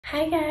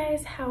Hi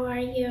guys, how are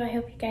you? I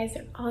hope you guys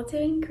are all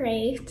doing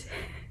great.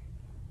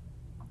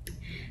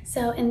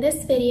 So in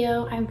this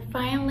video,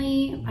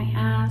 my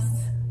ass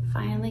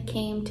finally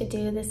came to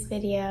do this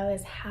video,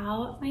 is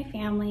how my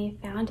family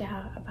found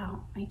out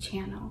about my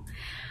channel.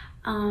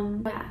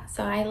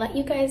 So I let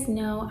you guys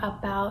know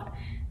about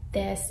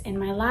this in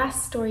my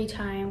last story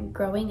time,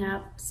 growing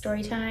up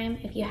story time.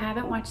 If you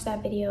haven't watched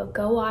that video,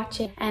 go watch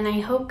it. And I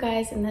hope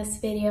guys in this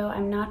video,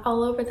 I'm not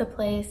all over the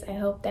place. I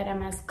hope that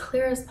I'm as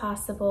clear as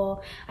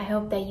possible. I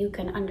hope that you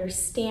can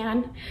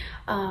understand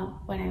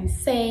what I'm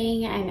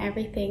saying and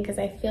everything, because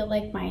I feel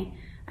like my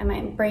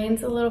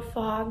brain's a little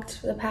fogged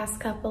for the past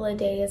couple of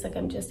days. Like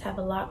I'm just have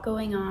a lot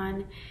going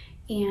on,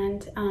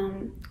 and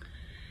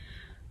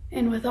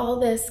with all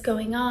this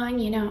going on,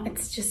 you know,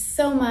 it's just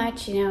so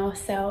much, you know.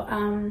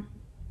 So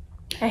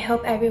I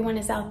hope everyone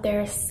is out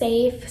there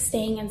safe,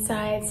 staying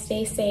inside,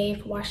 stay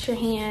safe, wash your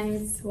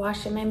hands,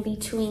 wash them in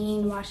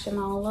between, wash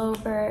them all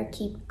over,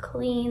 keep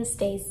clean,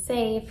 stay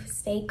safe,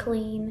 stay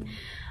clean,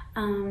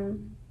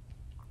 and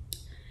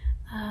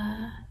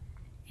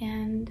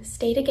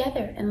stay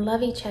together and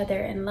love each other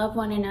and love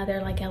one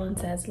another. Like Ellen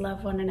says,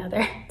 love one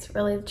another. It's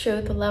really the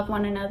truth, love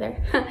one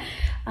another.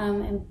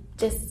 And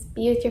just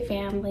be with your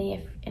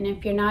family.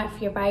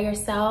 If you're by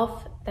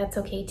yourself, that's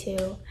okay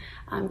too.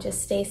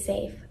 Just stay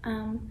safe.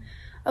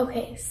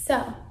 Okay,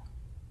 so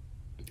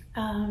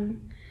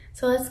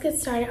let's get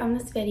started on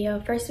this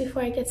video. First,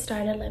 before I get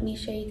started, let me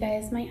show you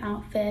guys my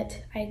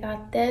outfit. I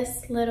got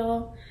this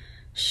little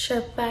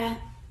Sherpa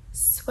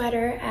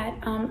sweater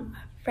at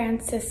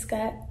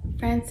Francisca's.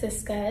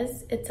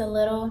 It's a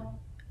little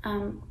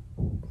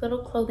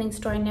clothing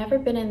store. I've never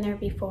been in there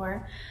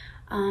before.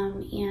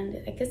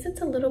 And I guess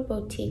it's a little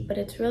boutique, but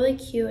it's really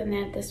cute, and they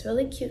had this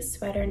really cute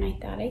sweater, and I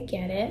thought I'd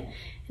get it.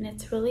 And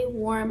it's really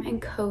warm and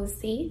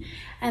cozy.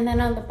 And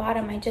then on the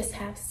bottom, I just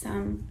have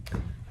some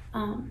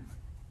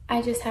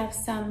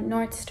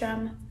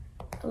Nordstrom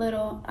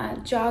little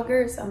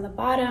joggers on the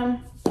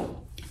bottom.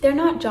 They're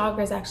not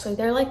joggers actually,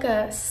 they're like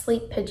a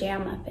sleep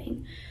pajama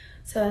thing.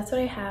 So that's what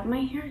I have.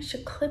 My hair, I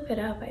should clip it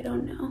up, I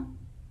don't know.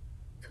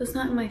 So it's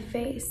not in my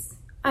face.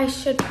 I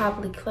should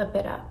probably clip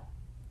it up.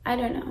 I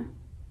don't know.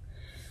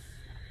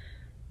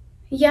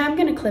 Yeah, I'm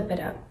gonna clip it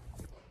up.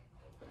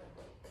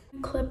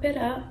 Clip it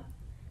up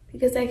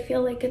because I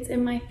feel like it's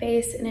in my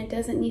face, and it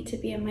doesn't need to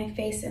be in my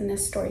face in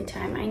this story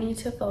time. I need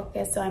to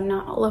focus so I'm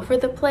not all over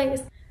the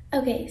place.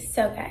 Okay,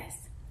 so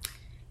guys,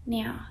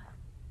 now,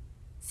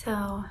 they're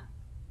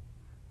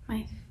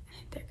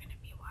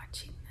gonna be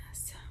watching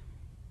this.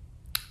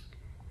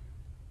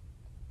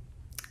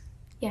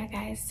 Yeah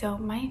guys, so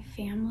my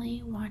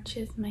family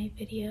watches my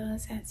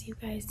videos, as you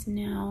guys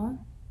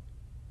know.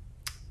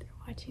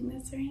 Watching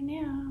this right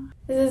now.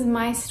 This is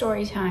my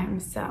story time,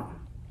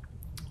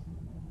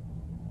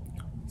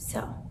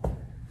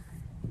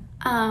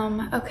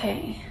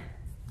 okay.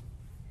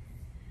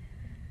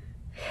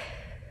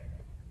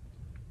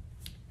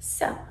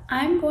 So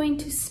I'm going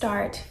to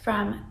start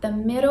from the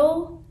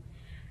middle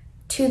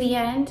to the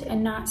end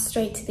and not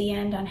straight to the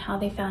end on how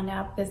they found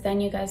out, because then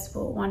you guys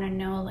will want to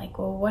know, like,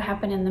 well, what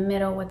happened in the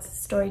middle? What's the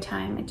story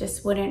time? It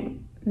just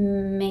wouldn't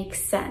make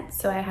sense.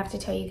 So I have to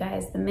tell you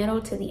guys the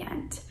middle to the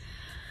end.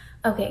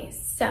 Okay,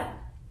 so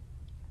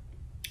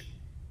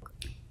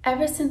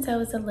ever since I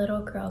was a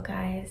little girl,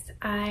 guys,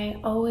 I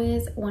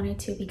always wanted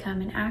to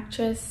become an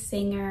actress,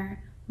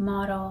 singer,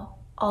 model,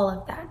 all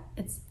of that.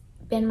 It's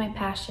been my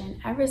passion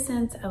ever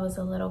since I was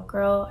a little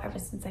girl, ever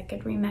since I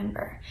could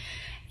remember.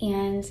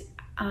 And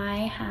I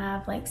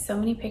have like so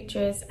many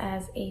pictures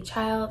as a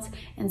child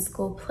in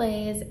school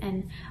plays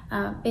and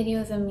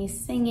videos of me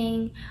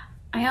singing.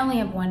 I only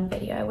have one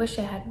video. I wish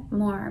I had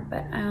more,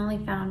 but I only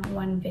found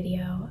one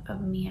video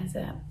of me as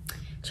a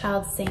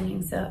child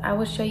singing. So I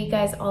will show you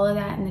guys all of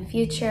that in the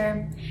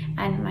future,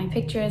 and my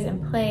pictures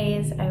and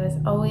plays. I was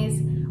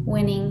always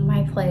winning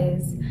my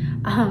plays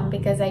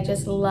because I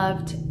just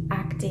loved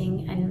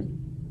acting and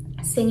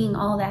singing,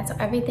 all that. So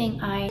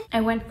everything I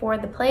went for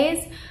the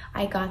plays,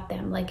 I got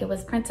them. Like it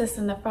was Princess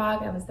and the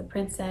Frog, I was the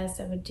princess.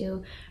 I would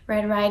do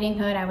Red Riding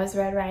Hood, I was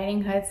Red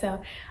Riding Hood.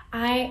 So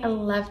I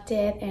loved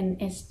it,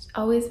 and it's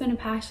always been a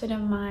passion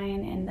of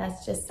mine, and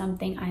that's just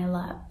something I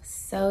love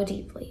so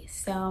deeply.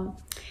 So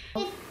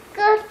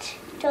twinkle,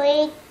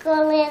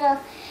 twinkle, little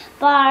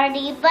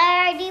birdie,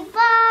 birdie,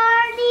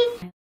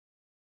 birdie.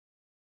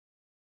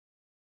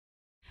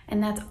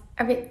 And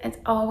it's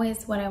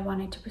always what I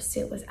wanted to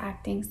pursue, was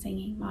acting,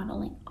 singing,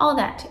 modeling, all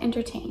that, to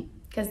entertain,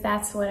 because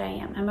that's what I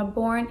am. I'm a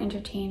born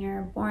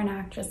entertainer, born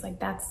actress,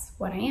 like that's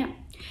what I am.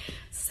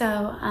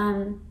 So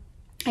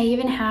I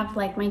even have,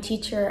 like, my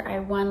teacher, I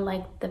won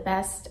like the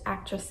best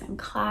actress in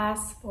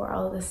class for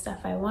all of the stuff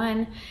I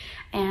won,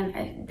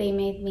 and they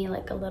made me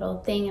like a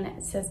little thing, and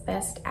it says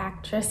best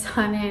actress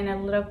on it, and a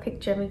little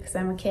picture of me because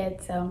I'm a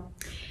kid. So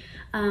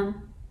I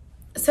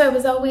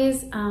was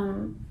always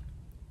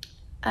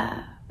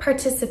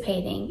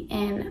participating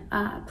in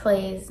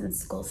plays and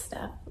school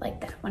stuff like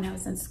that when I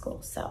was in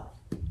school. So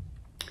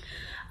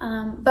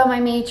But my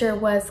major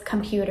was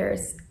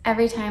computers.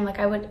 Every time, like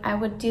I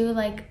would do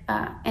like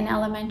in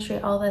elementary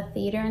all the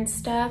theater and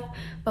stuff,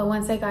 but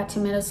once I got to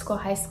middle school,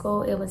 high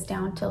school, it was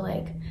down to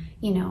like,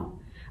 you know,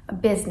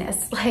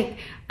 business. Like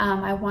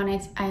I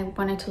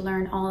wanted to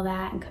learn all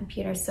that in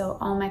computers, so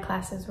all my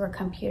classes were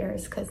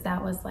computers because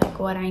that was like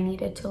what I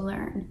needed to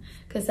learn,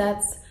 because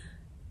that's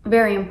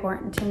very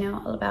important to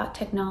know about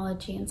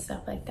technology and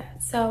stuff like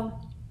that. So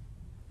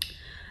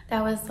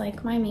that was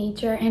like my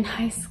major in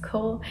high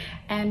school,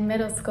 and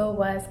middle school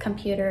was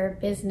computer,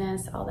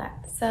 business, all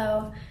that.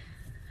 So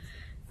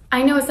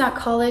I know it's not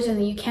college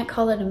and you can't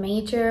call it a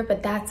major,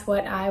 but that's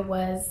what I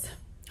was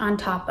on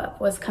top of,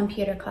 was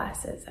computer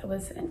classes. I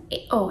was an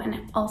A, oh,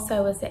 and also I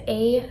was an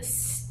A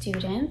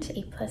student,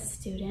 A+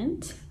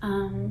 student.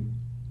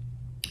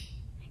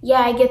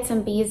 Yeah, I get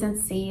some B's and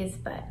C's,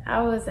 but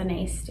I was an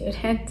A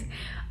student.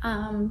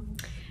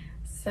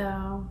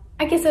 So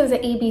I guess I was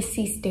an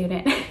ABC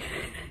student.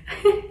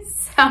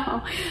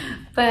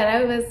 But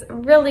I was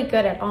really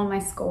good at all my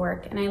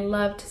schoolwork, and I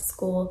loved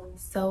school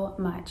so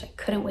much. I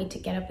couldn't wait to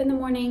get up in the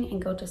morning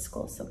and go to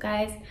school. So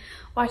guys,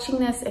 watching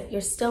this, if you're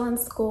still in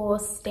school,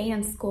 stay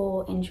in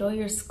school, enjoy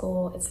your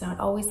school. It's not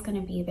always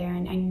gonna be there,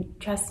 and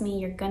trust me,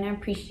 you're gonna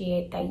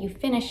appreciate that you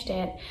finished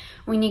it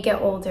when you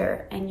get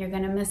older, and you're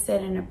gonna miss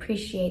it and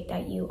appreciate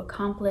that you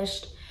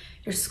accomplished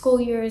your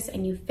school years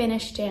and you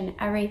finished it, and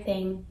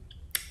everything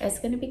is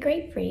gonna be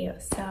great for you.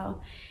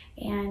 So,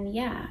 and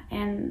yeah,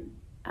 and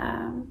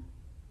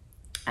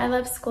I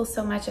love school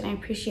so much, and I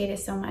appreciate it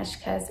so much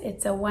because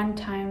it's a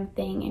one-time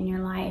thing in your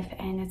life,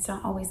 and it's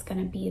not always going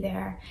to be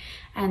there.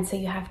 And so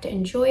you have to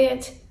enjoy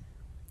it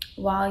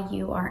while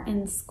you are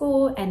in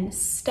school, and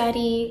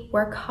study,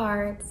 work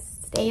hard,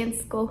 stay in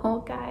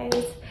school,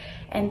 guys,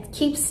 and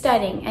keep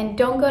studying. And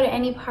don't go to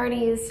any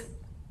parties,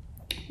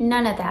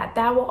 none of that.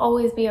 That will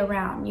always be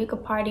around. You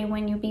could party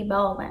when you be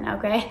ballin',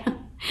 okay?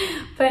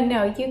 But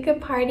no, you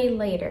could party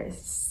later.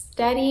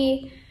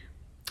 Study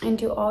and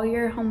do all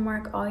your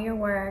homework, all your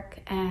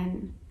work,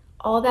 and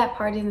all that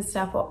parties and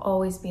stuff will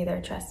always be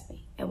there, trust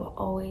me. It will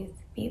always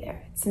be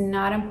there. It's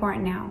not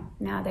important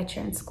now that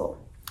you're in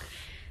school.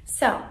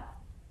 So,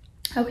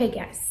 okay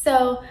guys,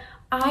 so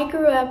I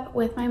grew up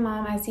with my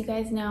mom. As you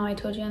guys know, I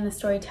told you in the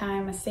story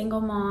time, a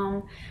single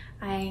mom.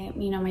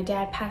 My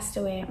dad passed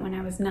away when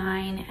I was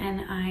 9,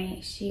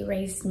 and she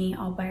raised me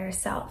all by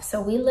herself.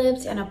 So we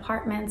lived in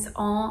apartments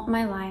all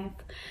my life,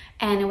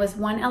 and it was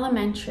one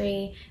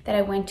elementary that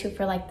I went to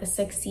for like the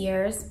 6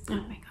 years. Oh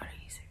my God, are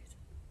you serious?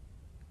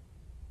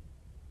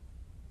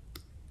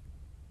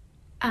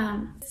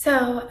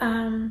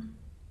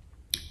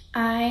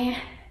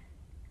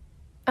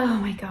 Oh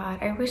my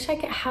God, I wish I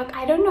could,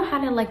 I don't know how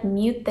to like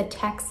mute the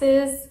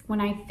texts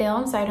when I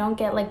film so I don't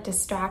get like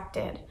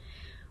distracted.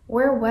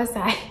 Where was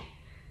I?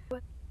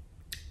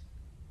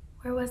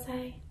 Where was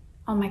I?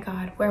 Oh my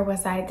God, where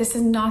was I? This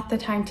is not the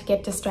time to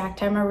get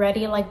distracted. I'm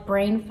already like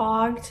brain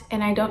fogged,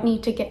 and I don't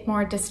need to get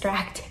more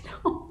distracted.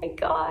 Oh my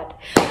God.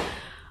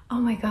 Oh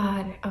my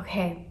God,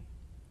 okay.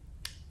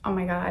 Oh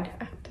my God,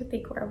 I have to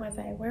think, where was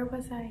I? Where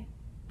was I?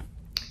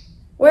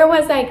 Where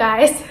was I,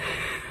 guys?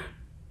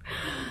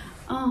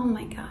 Oh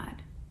my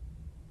God.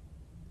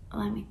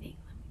 Let me think.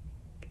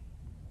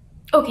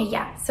 Okay,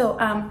 yeah, so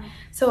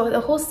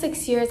the whole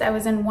 6 years I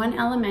was in one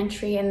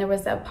elementary, and there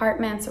was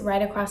apartments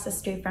right across the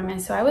street from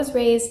it. So I was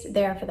raised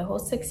there for the whole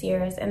 6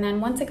 years. And then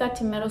once I got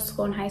to middle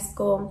school and high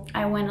school,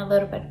 I went a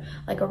little bit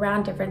like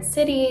around different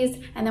cities.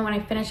 And then when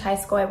I finished high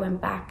school, I went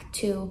back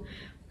to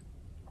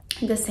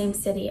the same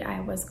city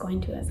I was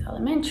going to as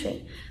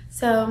elementary.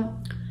 So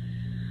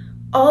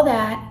all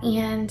that,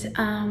 and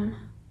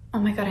oh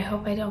my God, I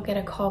hope I don't get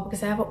a call,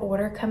 because I have an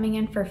order coming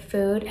in for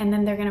food, and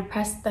then they're gonna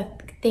press the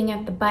thing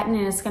at the button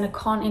and it's gonna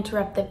call and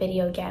interrupt the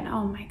video again.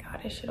 Oh my God,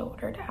 I should have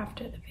ordered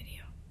after the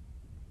video.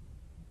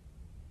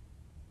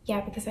 Yeah,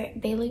 because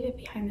they leave it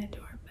behind the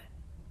door, but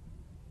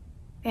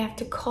they have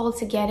to call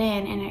to get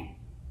in, and it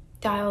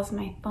dials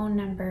my phone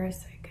number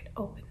so I could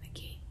open the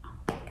gate. Oh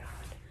my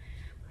God.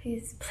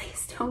 Please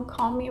don't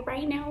call me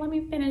right now. Let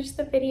me finish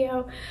the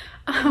video.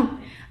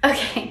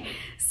 Okay,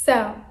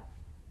 so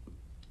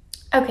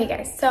okay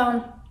guys,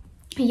 so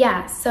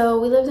yeah, so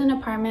we lived in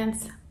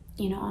apartments,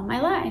 all my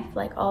life,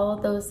 like all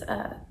those,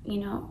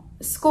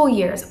 school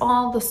years,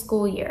 all the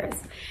school years.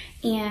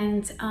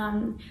 And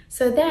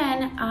so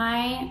then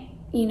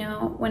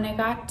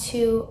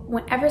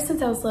ever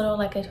since I was little,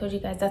 like I told you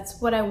guys, that's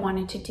what I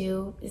wanted to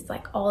do, is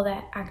like all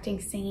that acting,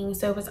 singing.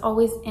 So it was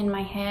always in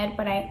my head,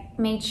 but I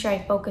made sure I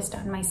focused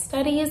on my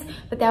studies,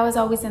 but that was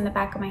always in the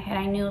back of my head.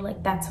 I knew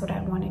like that's what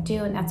I want to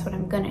do, and that's what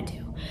I'm gonna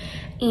do.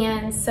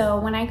 And so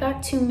when I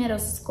got to middle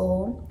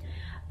school,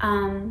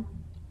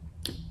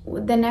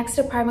 the next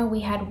apartment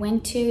we had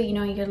went to,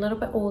 you're a little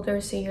bit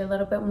older, so you're a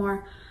little bit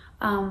more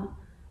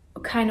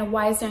kind of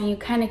wiser, and you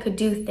kind of could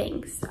do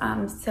things.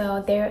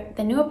 So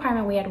the new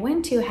apartment we had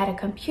went to had a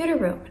computer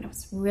room, and I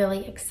was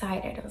really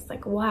excited. I was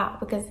like, wow,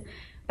 because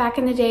back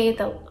in the day,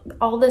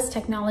 all this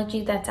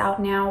technology that's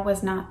out now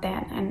was not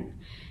then, and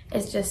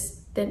it's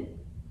just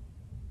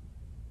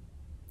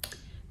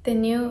the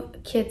new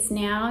kids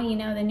now, you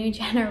know, the new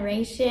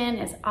generation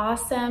is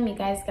awesome. You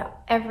guys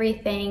got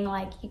everything.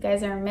 Like, you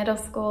guys are in middle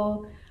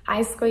school,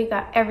 high school, you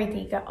got everything.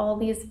 You got all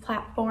these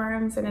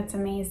platforms and it's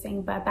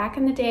amazing. But back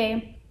in the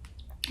day,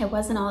 it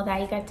wasn't all that.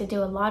 You got to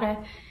do a lot of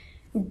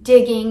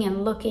digging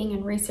and looking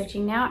and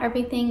researching. Now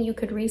everything you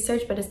could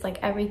research, but it's like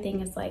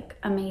everything is like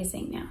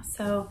amazing now.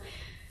 So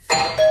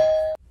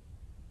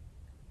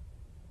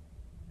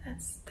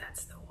that's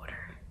the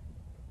order.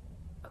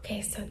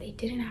 Okay, so they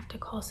didn't have to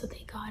call, so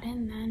they got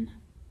in then.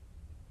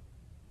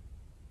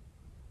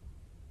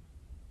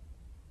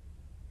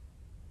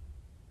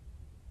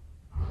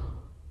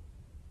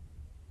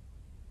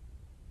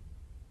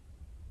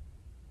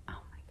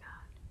 Oh my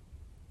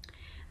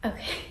God.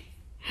 Okay.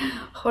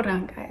 Hold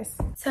on, guys.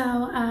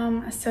 So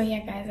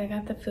yeah, guys, I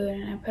got the food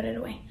and I put it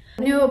away.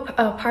 The new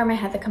apartment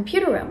had the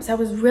computer room, so I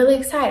was really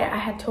excited. I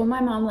had told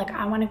my mom, like,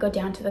 I want to go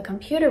down to the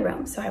computer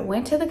room. So I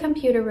went to the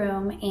computer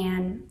room,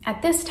 and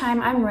at this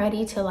time, I'm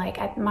ready to,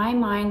 like, my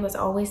mind was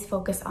always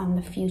focused on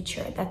the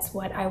future. That's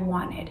what I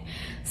wanted.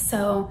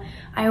 So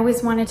I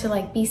always wanted to,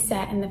 like, be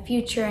set in the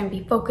future and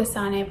be focused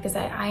on it, because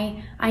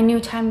I knew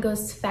time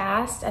goes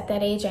fast. At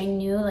that age, I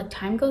knew, like,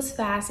 time goes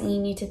fast and you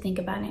need to think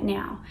about it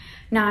now,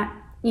 not,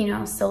 you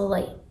know, so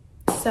late.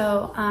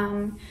 So,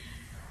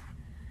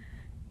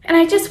 and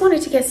I just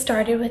wanted to get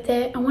started with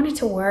it. I wanted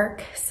to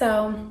work.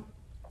 So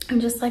I'm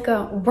just like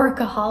a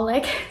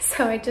workaholic.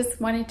 So I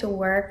just wanted to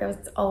work. It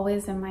was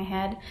always in my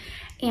head.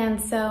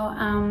 And so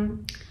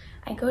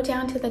I go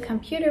down to the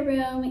computer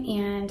room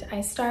and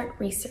I start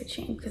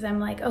researching, because I'm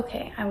like,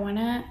 okay, I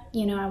wanna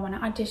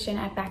audition.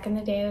 Back in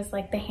the day, it was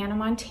like the Hannah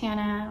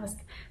Montana. I was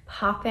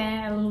popping.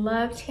 I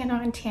loved Hannah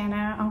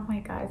Montana. Oh my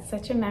God,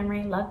 such a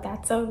memory. Loved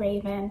That's So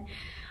Raven.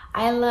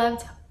 I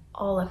loved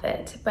all of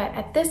it. But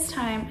at this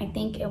time, I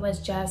think it was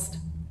just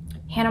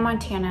Hannah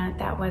Montana.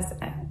 That was,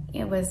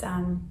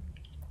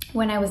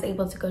 when I was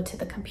able to go to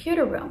the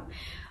computer room.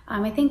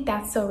 I think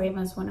That's So Raven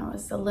was when I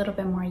was a little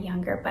bit more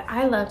younger, but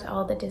I loved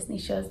all the Disney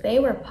shows. They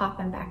were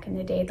popping back in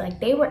the day. Like,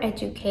 they were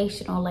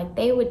educational. Like,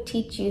 they would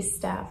teach you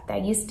stuff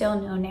that you still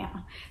know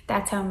now.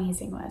 That's how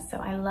amazing it was. So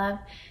I love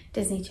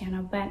Disney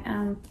Channel. But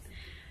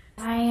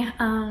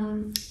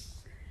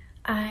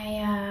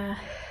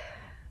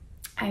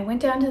I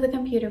went down to the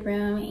computer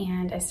room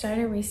and I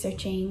started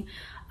researching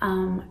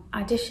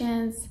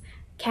auditions,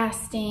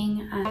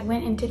 casting. I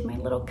went and did my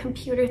little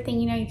computer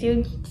thing, you know, you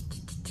do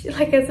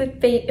like as a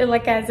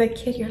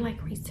kid, you're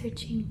like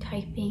researching,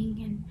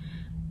 typing, and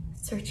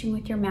searching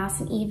with your mouse.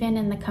 And even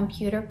in the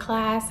computer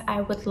class, I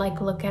would like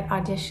look at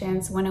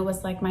auditions when it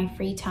was like my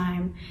free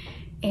time.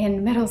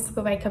 In middle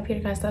school, my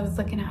computer class, I was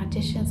looking at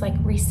auditions, like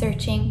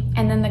researching.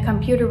 And then the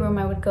computer room,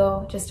 I would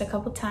go just a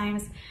couple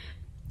times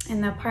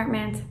in the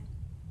apartment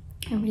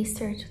and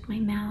research with my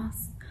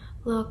mouse,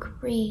 look,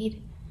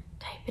 read,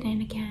 type it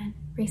in again,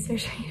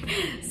 research.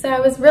 So I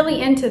was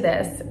really into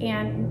this.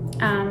 And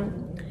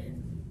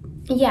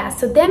yeah,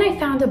 so then I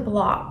found a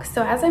blog.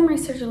 So as I'm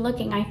researching,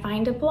 looking, I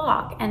find a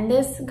blog. And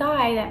this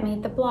guy that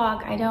made the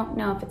blog, I don't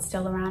know if it's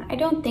still around. I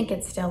don't think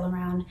it's still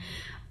around.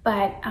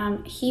 But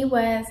I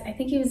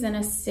think he was in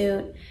a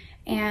suit.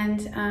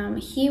 And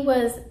he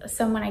was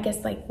someone, I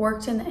guess, like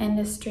worked in the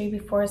industry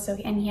before.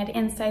 And he had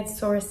inside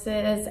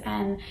sources,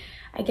 and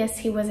I guess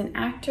he was an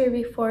actor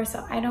before,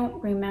 so I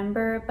don't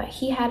remember, but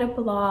he had a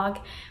blog.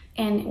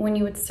 And when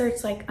you would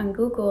search like on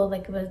Google,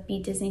 like it would be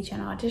Disney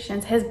Channel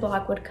auditions, his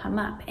blog would come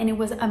up. And it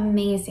was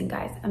amazing,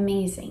 guys,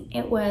 amazing.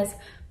 It was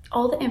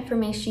all the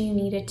information you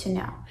needed to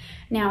know.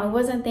 Now, it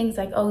wasn't things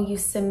like, oh, you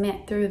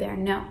submit through there.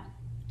 No.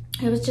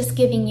 It was just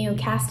giving you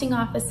casting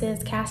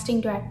offices, casting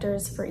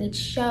directors for each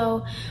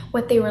show,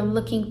 what they were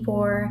looking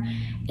for,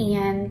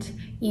 and,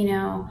 you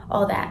know,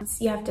 all that.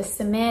 So you have to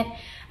submit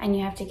and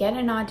you have to get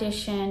an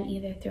audition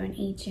either through an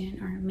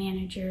agent or a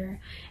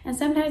manager. And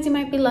sometimes you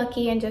might be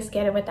lucky and just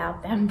get it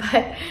without them,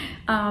 but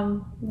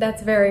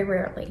that's very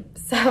rarely.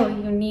 So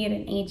you need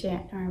an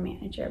agent or a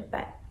manager,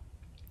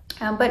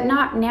 but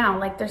not now.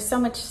 Like, there's so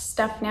much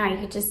stuff now.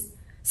 You just,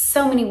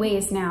 so many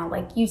ways now.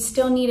 Like, you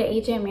still need an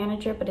agent,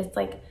 manager, but it's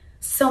like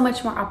so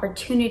much more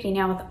opportunity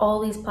now with all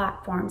these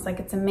platforms. Like,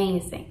 it's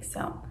amazing.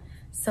 So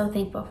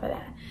thankful for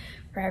that,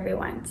 for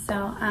everyone.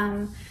 So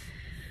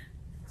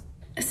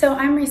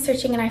I'm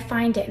researching and I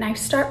find it and I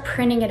start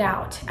printing it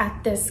out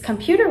at this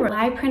computer room.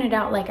 I printed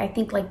out like, I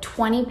think like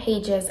 20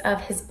 pages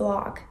of his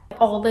blog,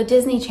 all the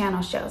Disney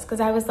Channel shows, because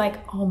I was like,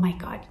 oh my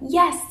God,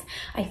 yes,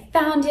 I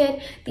found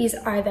it. These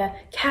are the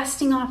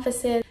casting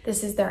offices.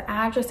 This is their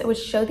address. It would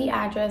show the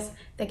address,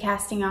 the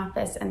casting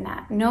office, and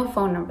that. No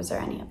phone numbers or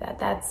any of that.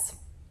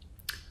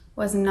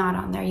 Was not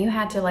on there. You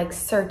had to like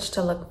search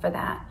to look for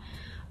that.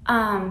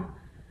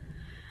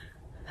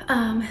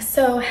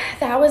 So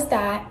that was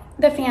that.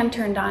 The fan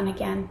turned on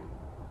again.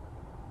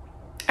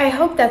 I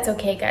hope that's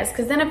okay, guys,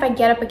 because then if I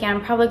get up again,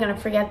 I'm probably gonna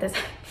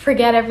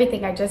forget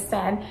everything I just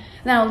said, and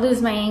then I'll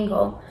lose my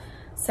angle.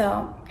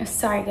 So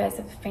sorry, guys,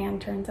 if the fan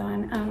turns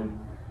on.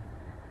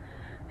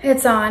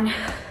 It's on.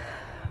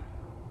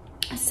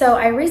 So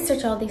I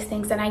research all these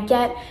things, and I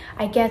get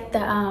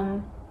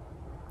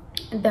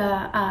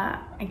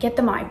I get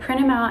them all, I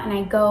print them out, and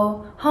I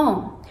go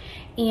home.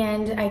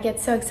 And I get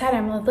so excited,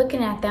 I'm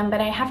looking at them,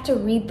 but I have to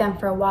read them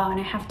for a while and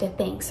I have to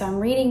think. So I'm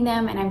reading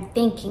them and I'm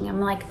thinking,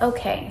 I'm like,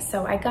 okay,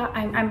 so I got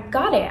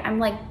it. I'm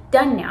like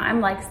done now.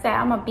 I'm like set,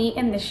 I'm gonna be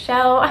in the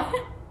show.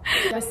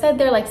 I said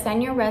they're like,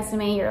 send your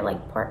resume, your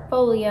like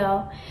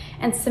portfolio,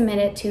 and submit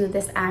it to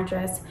this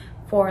address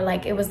for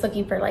like, it was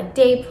looking for like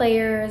day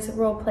players,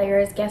 role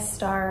players, guest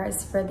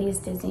stars for these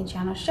Disney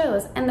Channel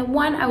shows. And the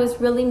one I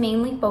was really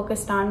mainly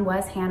focused on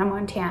was Hannah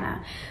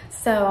Montana.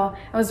 So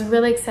I was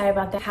really excited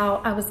about that, how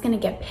I was gonna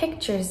get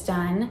pictures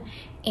done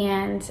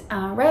and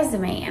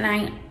resume.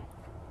 And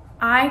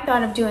I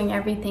thought of doing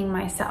everything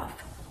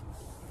myself.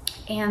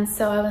 And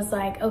so I was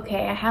like,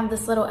 okay, I have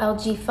this little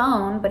LG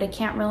phone, but it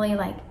can't really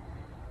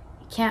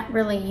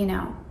you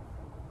know,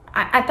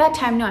 at that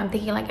time, no, I'm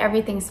thinking like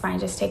everything's fine.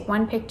 Just take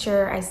one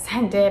picture, I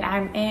send it,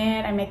 I'm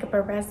in, I make up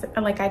a resume,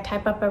 like I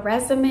type up a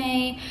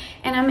resume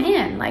and I'm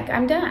in, like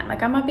I'm done.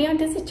 Like I'm gonna be on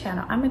Disney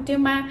Channel. I'm gonna do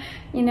my,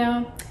 you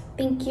know,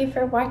 thank you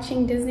for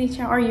watching Disney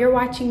Channel, or you're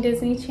watching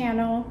Disney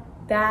Channel.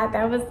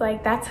 That was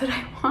like, that's what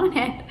I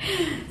wanted.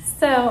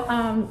 So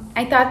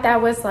I thought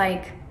that was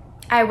like,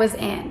 I was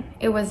in,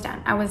 it was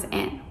done. I was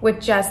in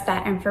with just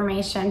that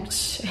information.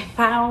 If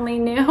I only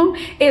knew,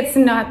 it's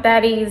not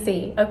that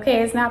easy,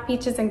 okay? It's not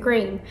peaches and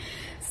cream.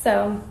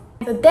 So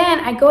then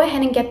I go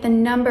ahead and get the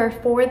number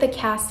for the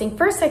casting.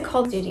 First I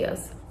called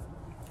studios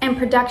and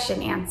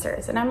production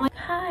answers. And I'm like,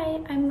 hi,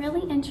 I'm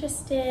really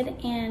interested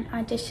in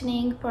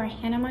auditioning for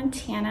Hannah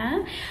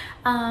Montana.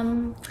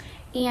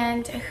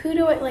 And who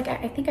do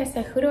I think I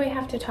said, who do I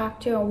have to talk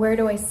to, or where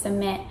do I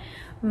submit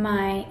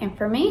my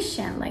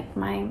information, like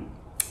my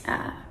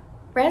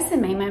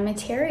resume, my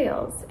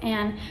materials?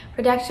 And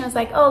production was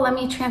like, oh, let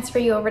me transfer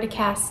you over to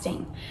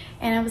casting.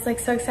 And I was like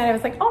so excited. I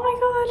was like, oh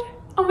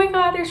my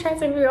God, they're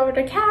transferring me over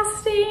to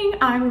casting.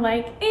 I'm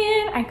like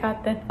in, I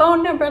got the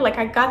phone number, like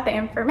I got the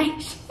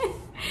information.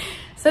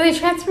 So they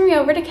transfer me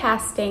over to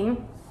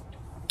casting,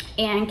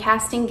 and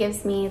casting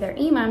gives me their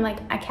email. I'm like,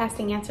 a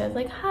casting answer. I was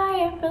like,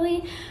 hi, I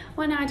really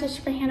want to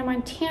audition for Hannah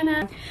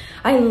Montana.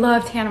 I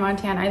loved Hannah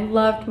Montana. I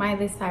loved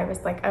Miley Cyrus.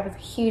 Like I was a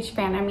huge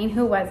fan. I mean,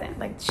 who wasn't?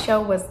 Like the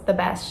show was the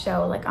best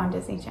show like on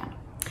Disney Channel.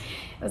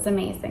 It was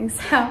amazing.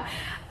 So,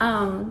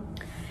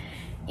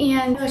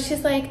 and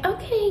she's like,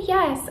 okay,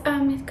 yes,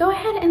 go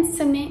ahead and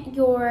submit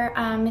your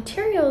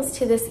materials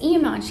to this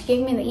email. And she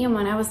gave me the email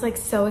and I was like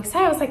so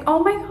excited. I was like,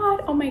 oh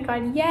my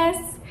God,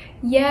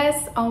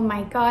 yes, oh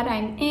my God,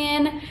 I'm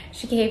in.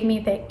 She gave me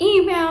the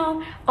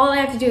email. All I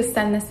have to do is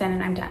send this in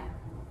and I'm done.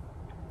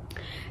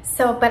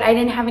 So, but I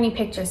didn't have any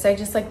pictures. So I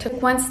just like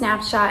took one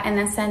snapshot and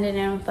then sent it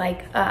in with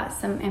like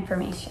some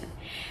information.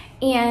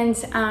 And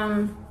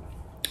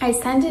I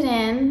sent it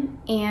in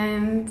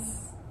and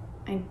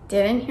I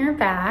didn't hear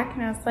back.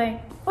 And I was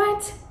like,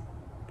 what?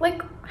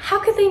 Like, how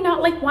could they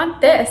not like want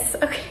this?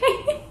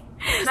 Okay.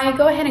 I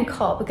go ahead and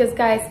call because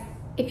guys,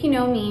 if you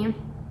know me,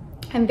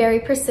 I'm very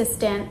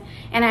persistent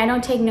and I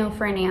don't take no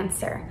for an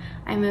answer.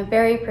 I'm a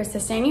very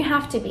persistent, and you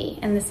have to be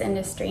in this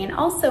industry. And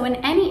also in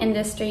any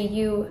industry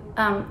you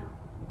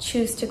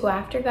choose to go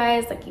after,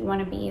 guys, like you want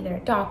to be either a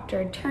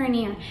doctor,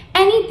 attorney, or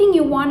anything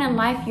you want in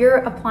life you're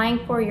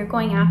applying for, you're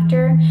going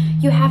after,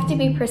 you have to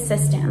be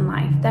persistent in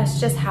life. That's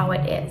just how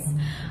it is.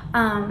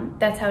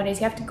 That's how it is.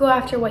 You have to go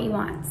after what you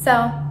want.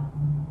 So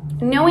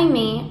knowing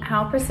me,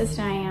 how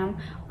persistent I am,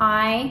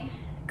 I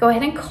go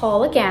ahead and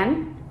call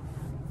again.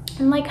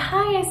 I'm like,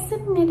 hi, I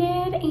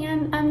submitted,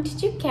 and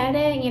did you get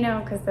it? You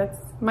know, because that's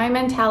my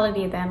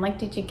mentality then. Like,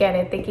 did you get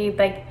it?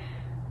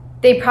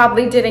 They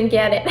probably didn't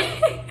get it.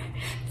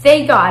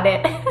 They got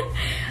it.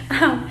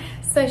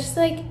 So she's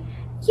like,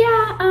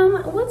 yeah,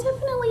 we'll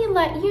definitely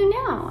let you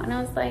know. And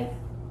I was like,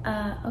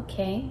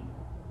 okay.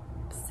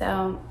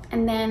 So,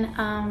 and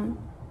then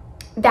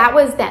that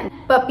was then.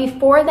 But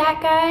before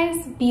that,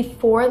 guys,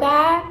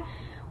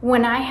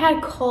 when I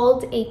had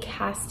called a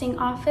casting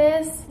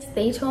office,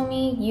 they told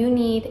me you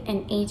need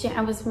an agent.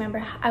 I was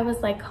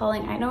like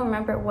calling, I don't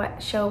remember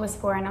what show it was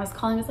for, and I was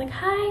calling, I was like,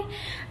 hi,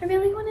 I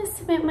really want to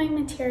submit my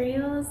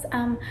materials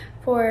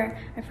for,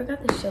 I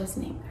forgot the show's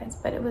name, guys,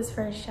 but it was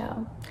for a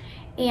show.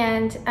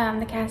 And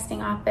the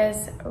casting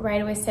office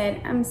right away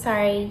said, I'm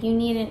sorry, you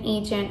need an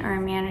agent or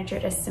a manager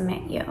to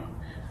submit you.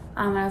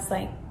 I was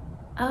like,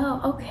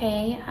 oh,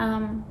 okay.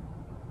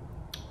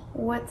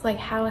 What's like,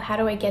 how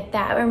do I get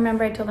that? I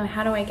remember I told them,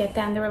 how do I get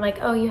that? And they were like,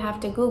 oh, you have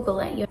to Google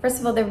it.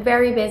 First of all, they're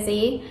very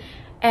busy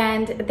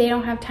and they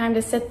don't have time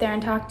to sit there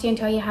and talk to you and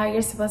tell you how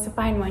you're supposed to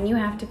find one. You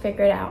have to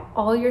figure it out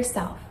all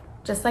yourself.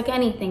 Just like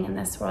anything in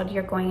this world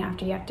you're going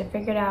after, you have to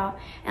figure it out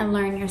and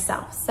learn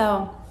yourself.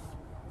 So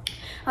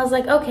I was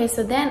like, okay,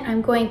 so then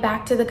I'm going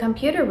back to the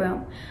computer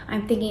room.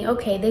 I'm thinking,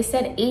 okay, they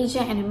said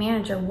agent and a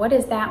manager. What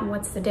is that and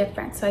what's the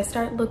difference? So I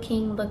start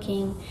looking,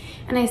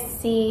 and I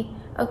see,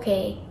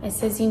 okay, it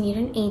says you need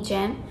an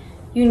agent.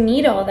 You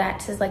need all that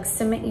to like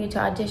submit you to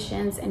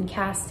auditions and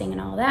casting and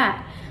all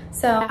that.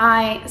 So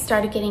I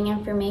started getting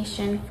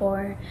information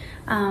for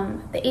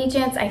the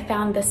agents. I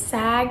found the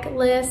SAG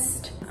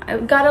list. I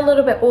got a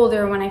little bit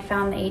older when I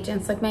found the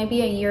agents, like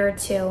maybe a year or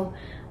two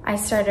I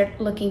started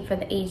looking for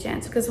the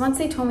agents, because once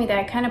they told me that,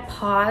 I kind of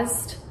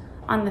paused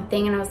on the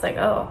thing and I was like,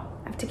 oh,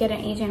 I have to get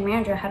an agent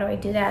manager. How do I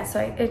do that? So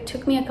it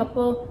took me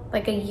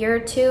a year or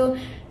two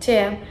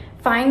to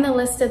find the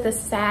list of the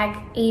SAG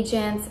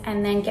agents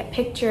and then get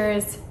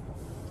pictures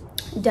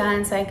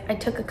done. So I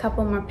took a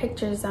couple more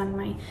pictures on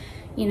my,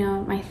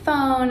 my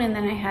phone, and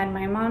then I had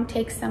my mom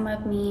take some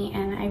of me,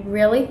 and I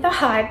really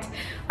thought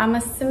I'm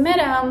gonna submit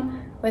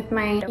them with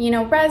my,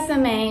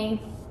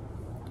 resume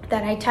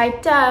that I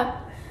typed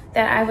up,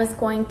 that I was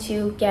going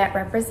to get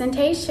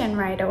representation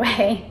right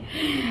away.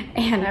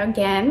 And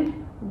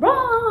again,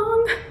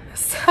 wrong.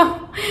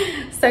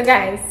 So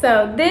guys,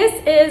 so this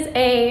is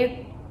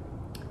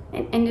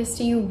an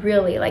industry you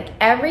really, like,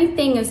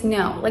 everything is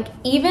no. Like,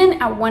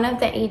 even at one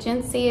of the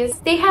agencies,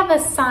 they have a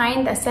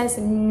sign that says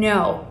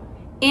no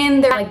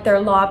in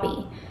their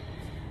lobby.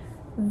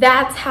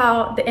 That's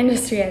how the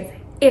industry is.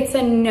 It's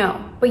a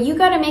no, but you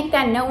got to make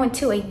that no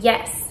into a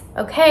yes,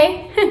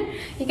 okay?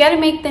 You got to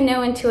make the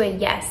no into a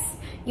yes.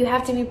 You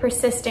have to be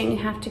persistent. You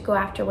have to go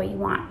after what you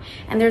want.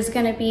 And there's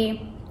going to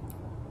be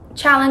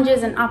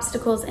challenges and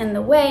obstacles in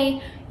the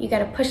way. You got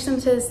to push them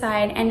to the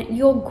side, and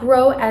you'll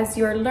grow as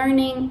you're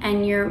learning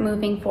and you're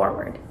moving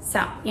forward.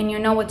 And you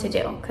know what to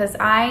do. Because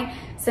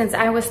since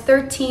I was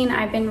 13,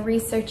 I've been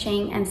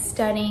researching and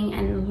studying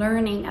and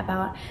learning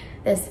about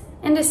this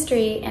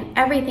industry and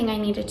everything I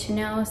needed to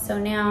know. So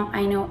now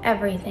I know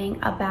everything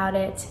about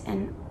it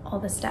and all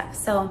the stuff.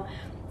 So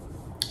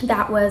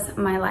that was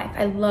my life.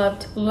 I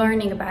loved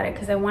learning about it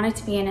because I wanted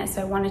to be in it,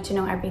 so I wanted to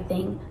know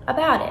everything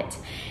about it.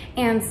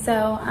 And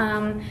so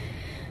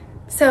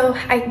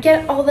I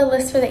get all the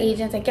lists for the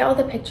agents, I get all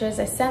the pictures,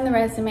 I send the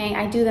resume,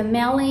 I do the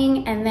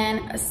mailing, and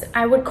then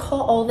I would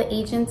call all the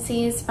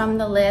agencies from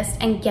the list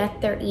and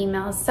get their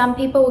emails. Some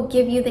people would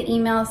give you the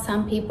email,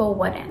 some people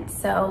wouldn't.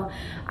 So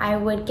I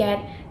would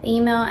get the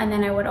email, and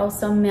then I would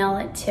also mail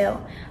it too.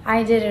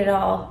 I did it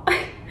all.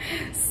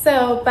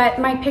 But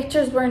my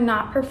pictures were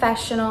not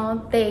professional.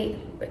 They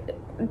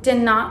did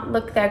not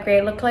look that great.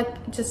 It looked like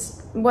it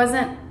just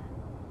wasn't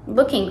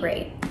looking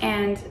great.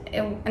 And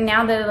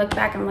now that I look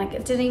back, I'm like,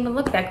 it didn't even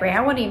look that great. I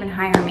wouldn't even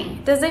hire me.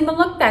 It doesn't even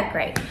look that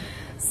great.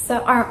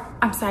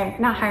 I'm sorry,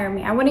 not hire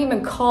me. I wouldn't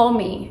even call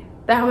me.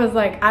 That was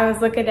like, I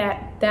was looking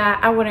at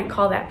that. I wouldn't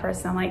call that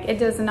person. Like, it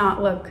does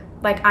not look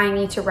like I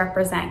need to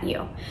represent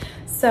you.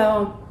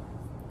 So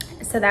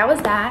that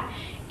was that.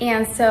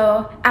 And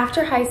so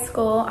after high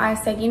school, I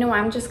said,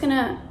 I'm just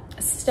gonna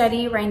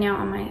study right now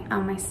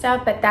on my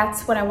stuff, but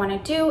that's what I want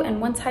to do.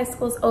 And once high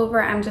school's over,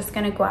 I'm just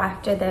gonna go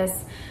after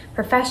this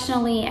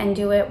professionally and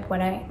do it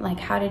what I like,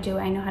 how to do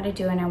it. I know how to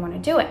do it, and I want to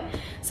do it.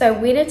 So I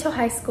waited till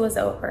high school was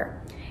over,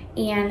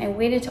 and I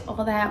waited till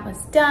all that was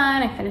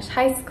done. I finished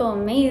high school,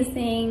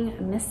 amazing.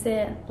 I miss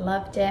it,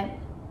 loved it.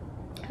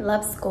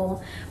 Love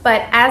school.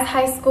 But as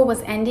high school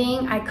was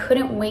ending, I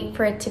couldn't wait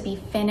for it to be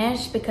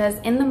finished, because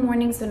in the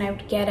mornings when I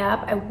would get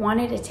up, I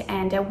wanted it to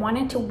end. I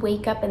wanted to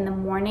wake up in the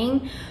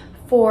morning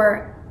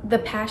for the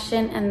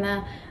passion and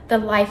the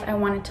life I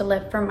wanted to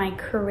live for my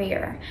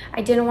career.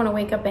 I didn't want to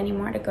wake up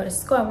anymore to go to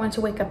school. I wanted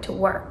to wake up to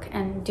work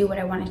and do what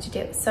I wanted to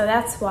do. So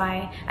that's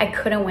why I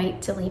couldn't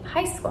wait to leave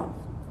high school.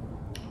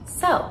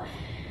 So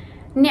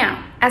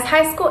now, as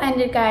high school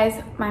ended,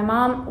 guys, my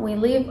mom, we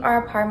leave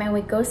our apartment,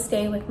 we go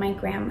stay with my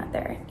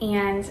grandmother.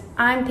 And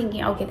I'm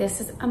thinking, okay,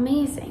 this is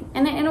amazing.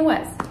 And it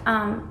was.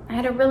 I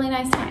had a really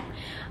nice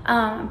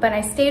time. But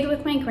I stayed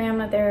with my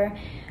grandmother,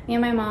 me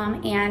and my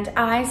mom, and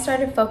I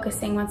started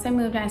focusing. Once I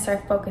moved in, I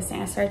started focusing.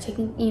 I started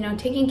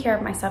taking care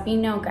of myself.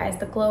 Guys,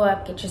 the glow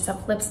up, get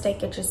yourself lipstick,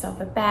 get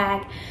yourself a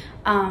bag,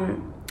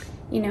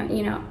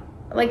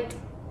 like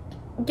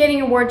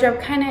getting a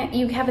wardrobe.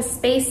 You have a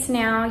space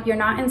now. You're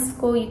not in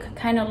school. You can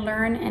kind of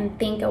learn and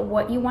think of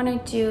what you want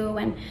to do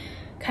and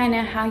kind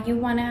of how you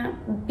want to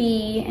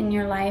be in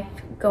your life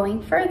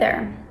going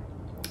further.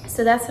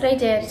 So that's what I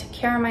did. I took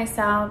care of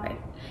myself. I,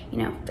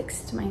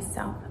 fixed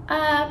myself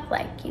up,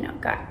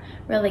 got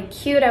really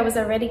cute. I was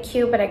already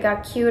cute, but I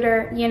got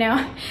cuter,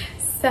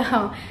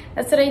 So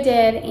that's what I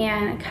did,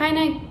 and kind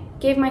of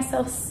gave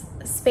myself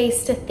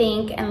space to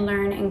think and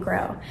learn and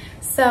grow.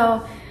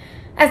 So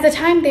as the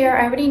time there,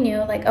 I already knew,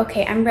 like,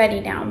 okay, I'm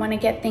ready now. I want to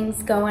get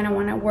things going. I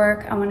want to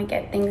work. I want to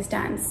get things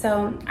done.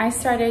 So I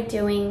started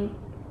getting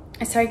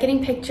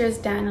pictures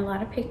done, a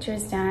lot of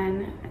pictures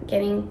done,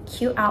 getting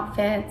cute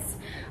outfits,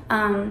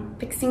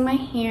 fixing my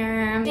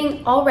hair,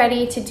 getting all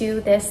ready to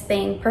do this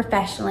thing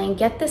professionally and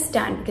get this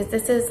done, because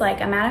this is like,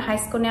 I'm out of high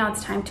school now,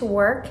 it's time to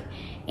work.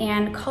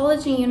 And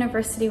college and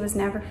university was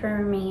never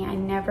for me. I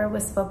never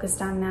was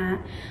focused on that.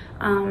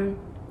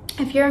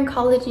 If you're in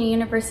college and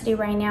university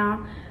right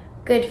now,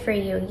 good for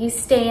you. You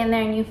stay in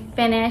there and you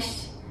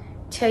finish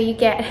till you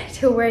get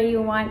to where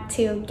you want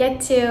to get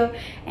to.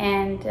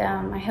 And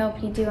I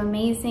hope you do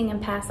amazing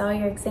and pass all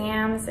your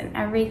exams and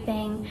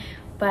everything.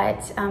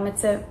 But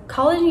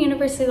college and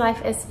university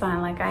life is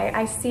fun. Like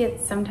I see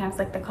it sometimes,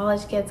 like the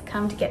college kids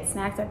come to get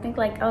snacks. I think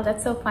like, oh,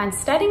 that's so fun.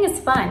 Studying is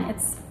fun.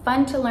 It's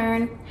fun to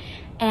learn,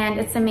 and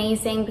it's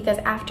amazing because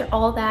after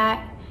all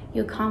that,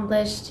 you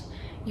accomplished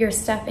your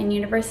stuff in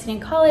university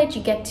and college,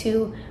 you get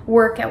to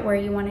work at where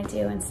you want to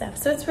do and stuff.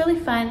 So it's really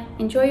fun.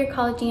 Enjoy your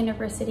college and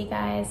university,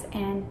 guys,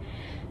 and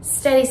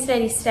study,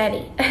 study,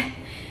 study.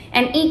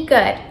 And eat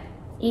good.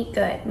 Eat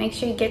good. Make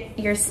sure you get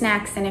your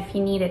snacks in if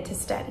you need it to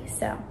study.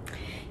 So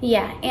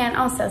yeah, and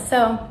also,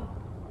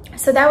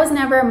 so that was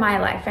never my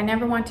life. I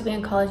never wanted to be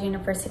in college,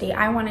 university.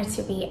 I wanted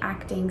to be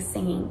acting,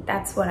 singing.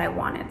 That's what I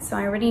wanted. So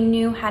I already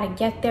knew how to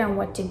get there and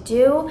what to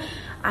do.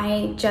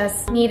 I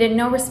just needed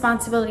no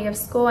responsibility of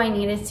school. I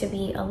needed to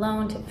be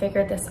alone to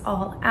figure this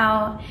all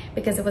out,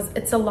 because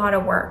it's a lot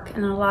of work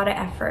and a lot of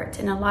effort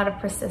and a lot of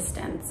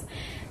persistence.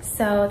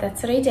 So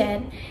that's what I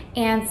did.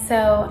 And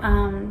so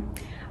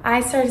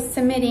I started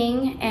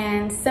submitting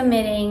and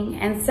submitting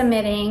and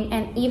submitting.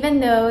 And even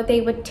though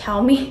they would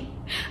tell me,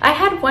 I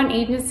had one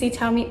agency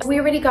tell me, we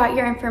already got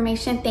your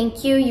information,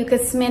 thank you. You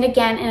could submit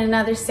again in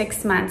another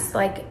 6 months.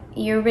 Like,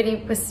 you already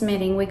was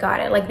submitting, we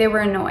got it. Like, they were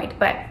annoyed,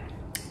 but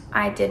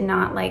I did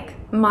not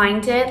like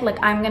mind it. Like,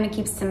 I'm gonna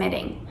keep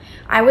submitting.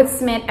 I would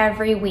submit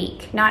every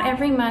week, not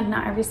every month,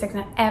 not every 6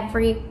 months,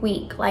 every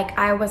week. Like,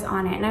 I was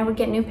on it, and I would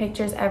get new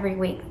pictures every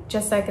week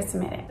just so I could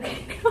submit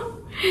it.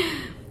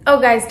 Oh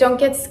guys, don't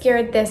get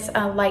scared this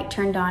light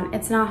turned on.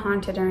 It's not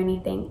haunted or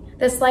anything.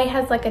 This light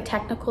has like a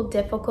technical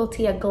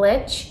difficulty, a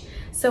glitch.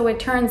 So it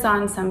turns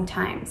on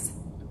sometimes.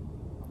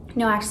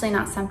 No, actually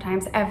not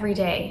sometimes, every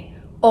day,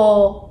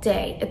 all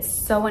day. It's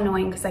so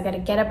annoying because I gotta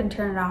get up and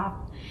turn it off.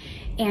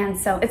 And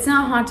so it's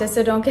not haunted,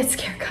 so don't get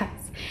scared,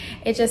 guys.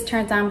 It just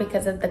turns on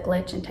because of the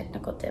glitch and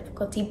technical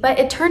difficulty. But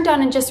it turned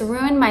on and just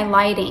ruined my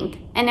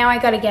lighting. And now I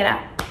gotta get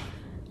up.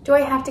 Do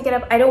I have to get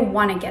up? I don't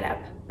wanna get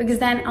up, because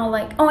then I'll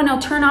like, oh, and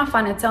I'll turn off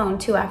on its own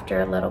too after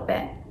a little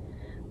bit.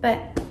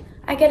 But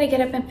I gotta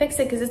get up and fix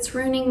it because it's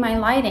ruining my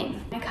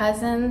lighting. My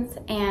cousins,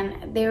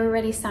 and they were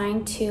already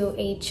signed to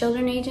a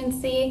children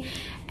agency,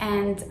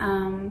 and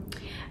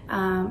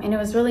it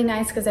was really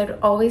nice because I'd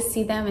always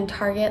see them in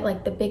Target,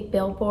 like the big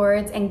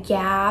billboards, and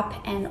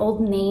Gap and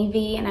Old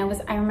Navy. And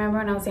I remember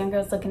when I was younger,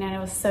 I was looking at it, I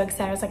was so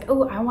excited. I was like,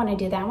 oh, I want to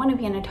do that. I want to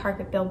be on a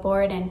Target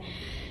billboard and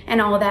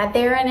all that.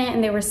 They're in it,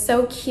 and they were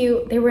so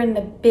cute. They were in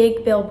the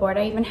big billboard.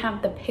 I even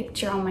have the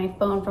picture on my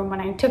phone from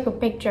when I took a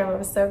picture. I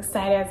was so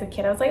excited as a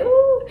kid. I was like,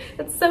 ooh,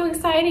 it's so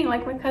exciting.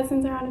 Like, my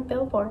cousins are on a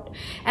billboard.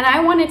 And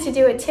I wanted to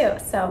do it too.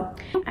 So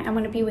I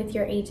want to be with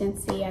your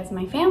agency as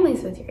my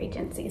family's with your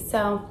agency.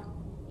 So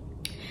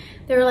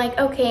they were like,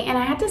 okay. And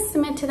I had to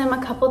submit to them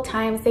a couple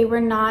times. They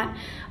were not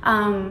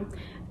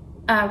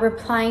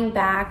replying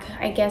back,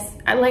 I guess.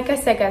 Like I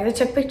said, guys, I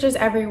took pictures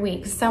every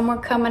week. Some were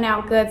coming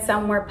out good,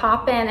 some were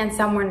popping, and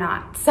some were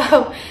not.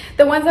 So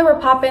the ones that were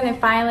popping, they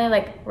finally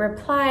like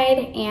replied,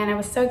 and I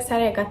was so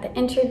excited. I got the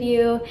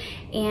interview,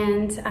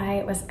 and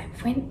I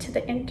went to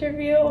the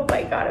interview. Oh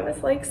my God, I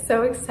was like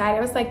so excited.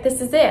 I was like,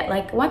 this is it.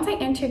 Like, once I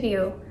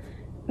interview,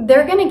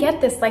 they're gonna get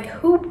this. Like,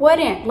 who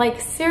wouldn't?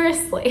 Like,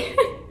 seriously.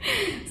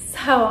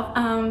 So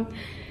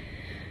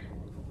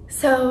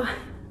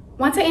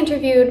once I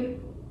interviewed,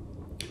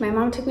 my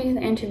mom took me to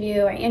the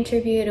interview. I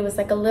interviewed. It was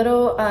like a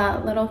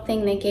little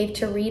thing they gave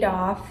to read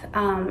off,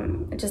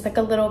 just like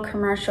a little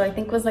commercial. I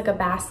think it was like a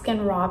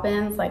Baskin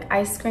Robbins like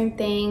ice cream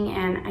thing,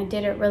 and I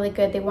did it really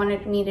good. They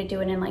wanted me to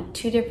do it in like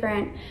 2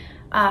 different,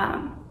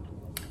 I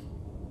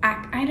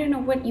don't know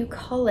what you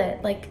call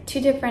it, like 2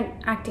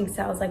 different acting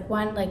styles. Like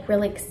one like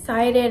really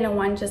excited, and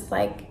one just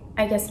like,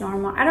 I guess,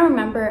 normal. I don't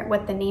remember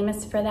what the name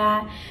is for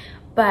that,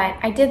 but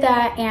I did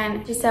that,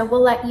 and she said,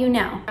 we'll let you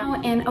know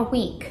in a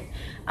week.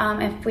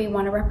 If we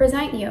want to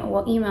represent you,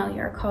 we'll email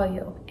you or call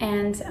you.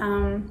 And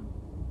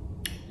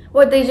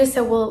well, they just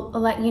said, we'll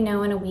let you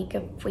know in a week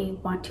if we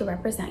want to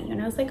represent you.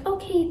 And I was like,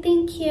 okay,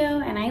 thank you.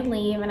 And I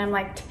leave, and I'm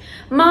like,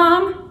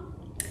 Mom,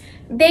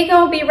 they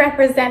gonna be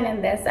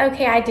representing this.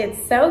 Okay, I did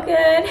so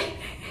good.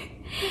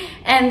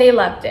 And they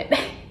loved it.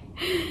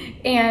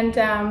 And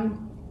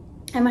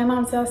my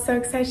mom's so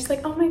excited. She's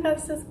like, oh my God,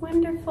 this is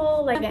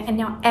wonderful. Like, and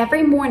now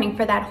every morning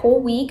for that whole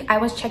week, I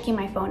was checking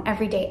my phone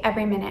every day,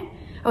 every minute.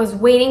 I was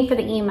waiting for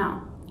the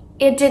email.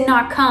 It did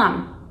not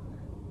come.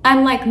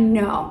 I'm like,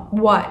 no,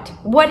 what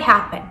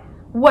happened?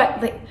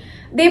 What, like,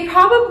 they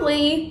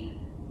probably,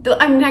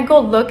 I'm gonna go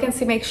look and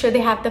see, make sure they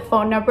have the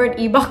phone number and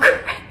email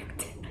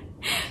correct.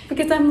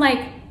 Because I'm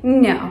like,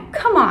 no,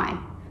 come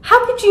on.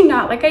 How could you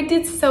not? Like, I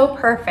did so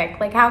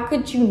perfect. Like, how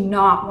could you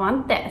not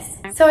want this?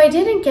 So I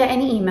didn't get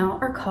any email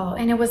or call,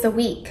 and it was a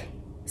week.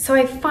 So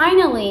I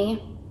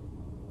finally,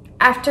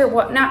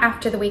 not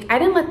after the week, I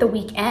didn't let the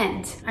week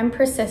end. I'm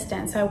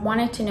persistent, so I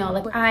wanted to know.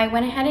 Like, I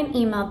went ahead and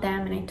emailed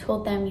them, and I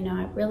told them, you know,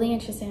 I'm really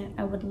interested.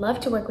 I would love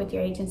to work with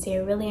your agency. I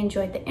really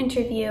enjoyed the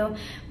interview.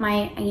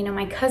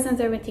 My cousins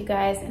are with you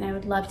guys, and I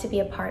would love to be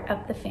a part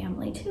of the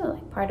family too,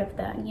 like part of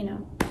the,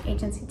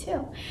 agency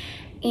too.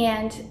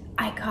 And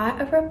I got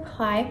a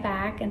reply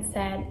back and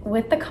said,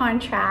 with the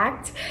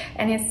contract,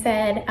 and it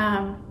said,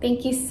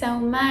 thank you so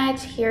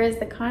much. Here is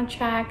the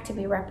contract to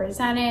be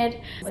represented.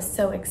 I was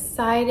so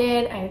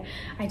excited.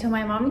 I told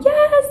my mom,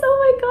 yes, oh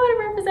my God, I'm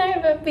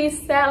represented. I would be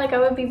sad. Like, I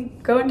would be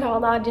going to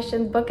all the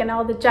auditions, booking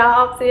all the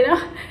jobs,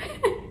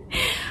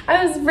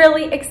 I was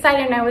really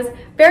excited, and I was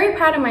very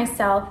proud of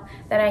myself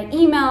that I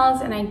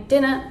emailed and I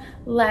didn't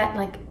let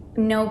like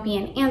no be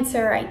an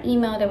answer. I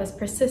emailed, it was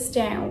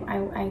persistent.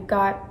 I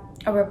got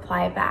a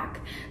reply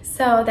back.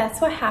 So that's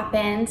what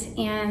happened.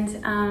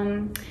 And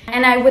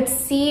I would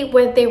see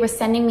what they were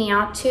sending me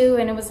out to,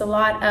 and it was a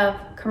lot of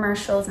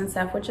commercials and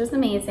stuff, which was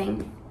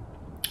amazing.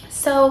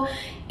 So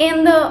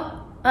in the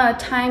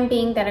time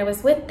being that I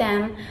was with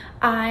them,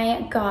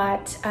 I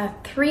got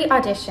 3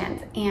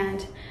 auditions,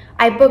 and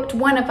I booked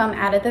one of them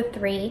out of the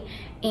 3,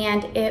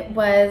 and it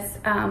was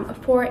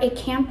for a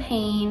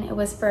campaign. It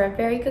was for a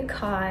very good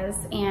cause,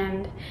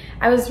 and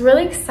I was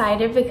really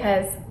excited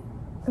because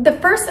the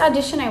first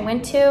audition I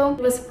went to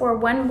was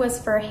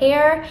for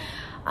hair,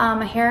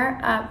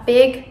 a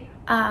big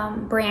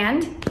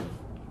brand.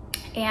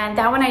 And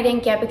that one I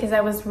didn't get because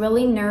I was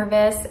really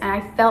nervous, and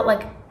I felt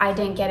like I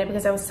didn't get it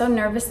because I was so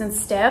nervous and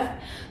stiff.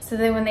 So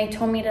then when they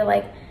told me to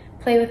like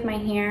play with my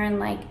hair and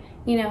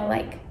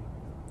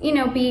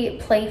be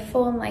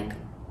playful and like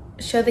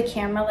show the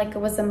camera like it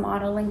was a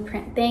modeling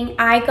print thing,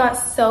 I got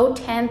so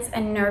tense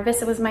and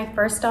nervous. It was my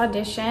first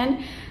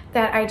audition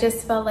that I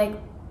just felt like,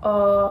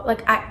 oh,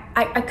 like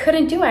I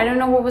couldn't do it. I don't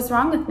know what was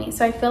wrong with me.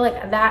 So I feel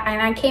like that,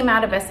 and I came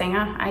out of it saying,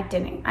 oh,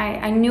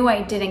 I knew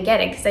I didn't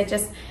get it because I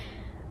just,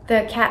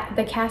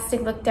 the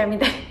casting looked at me,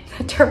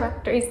 the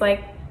director, he's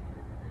like,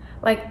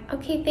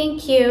 okay,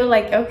 thank you.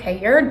 Like, okay,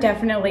 you're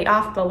definitely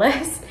off the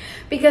list,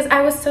 because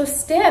I was so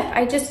stiff.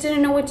 I just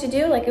didn't know what to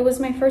do. Like, it was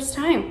my first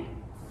time.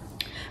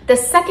 The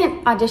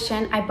second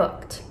audition I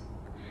booked.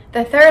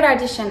 The third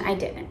audition I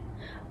didn't.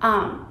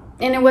 And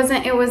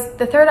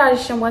the third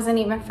audition wasn't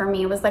even for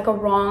me. It was like a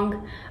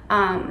wrong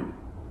kind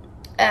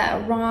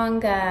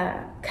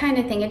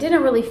of thing. It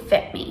didn't really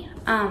fit me.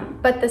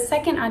 But the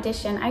second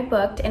audition I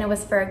booked, and it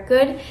was for a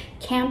good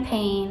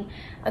campaign,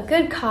 a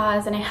good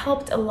cause, and it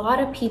helped a lot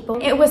of people.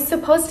 It was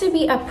supposed to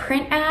be a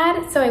print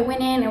ad, so I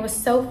went in. It was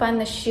so fun,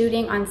 the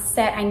shooting on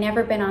set. I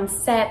never been on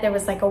set. There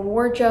was like a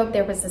wardrobe,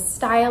 there was a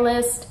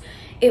stylist.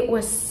 It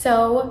was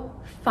so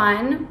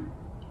fun.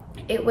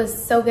 It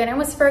was so good. It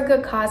was for a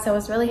good cause, so I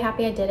was really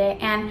happy I did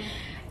it. And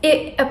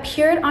it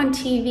appeared on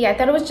TV. I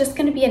thought it was just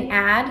gonna be an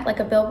ad, like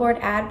a billboard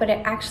ad, but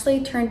it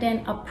actually turned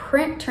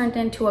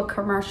into a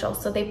commercial.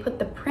 So they put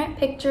the print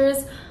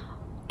pictures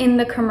in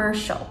the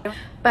commercial.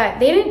 But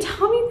they didn't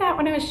tell me that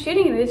when I was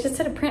shooting it. It just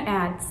said a print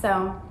ad.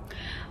 So,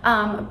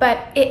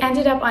 but it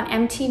ended up on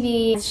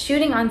MTV.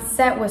 Shooting on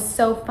set was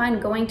so fun,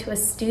 going to a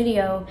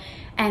studio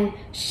and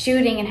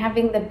shooting and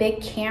having the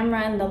big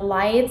camera and the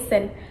lights,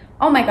 and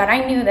oh my God,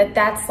 I knew that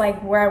that's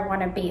like where I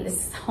wanna be.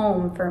 This is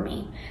home for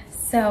me.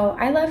 So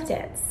I loved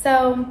it.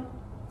 So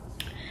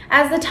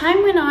as the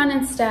time went on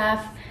and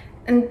stuff,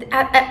 and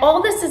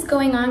all this is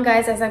going on,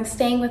 guys, as I'm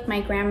staying with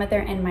my grandmother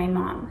and my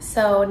mom.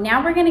 So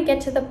now we're gonna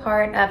get to the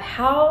part of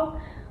how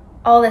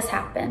all this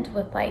happened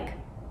with, like,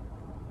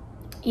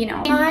 you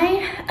know,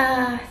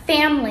 my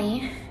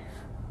family,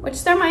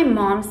 which they're my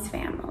mom's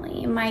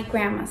family, my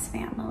grandma's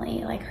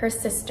family, like her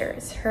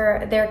sisters,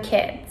 their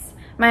kids,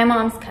 my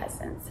mom's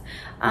cousins.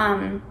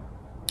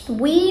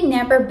 We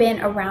never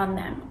been around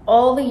them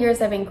all the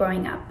years I've been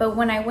growing up. But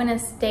when I went and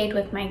stayed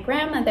with my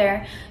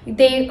grandmother,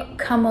 they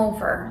come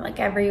over like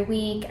every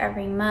week,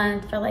 every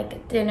month for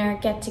like dinner,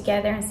 get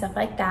together and stuff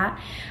like that.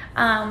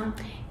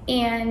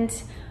 And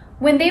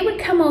when they would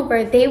come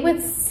over, they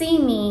would see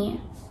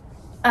me.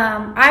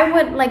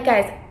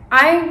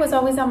 I was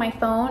always on my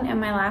phone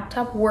and my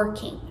laptop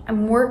working.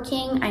 I'm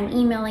working, I'm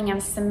emailing, I'm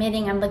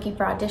submitting, I'm looking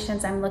for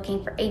auditions, I'm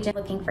looking for agents,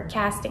 looking for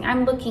casting.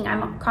 I'm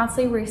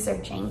constantly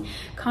researching,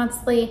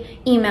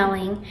 constantly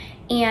emailing.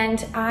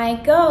 And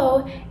I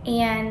go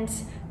and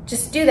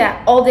just do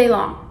that all day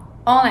long,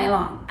 all night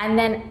long. And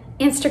then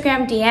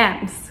Instagram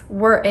DMs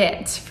were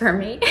it for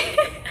me.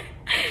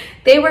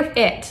 They were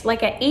it.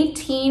 Like at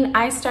 18,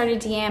 I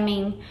started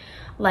DMing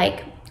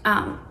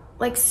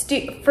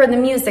for the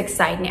music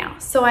side now.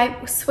 So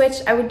I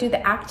switched, I would do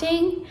the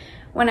acting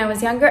when I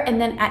was younger, and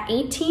then at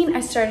 18,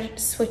 I started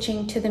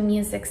switching to the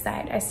music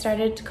side. I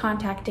started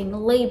contacting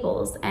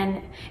labels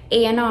and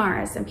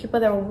A&Rs and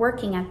people that were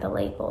working at the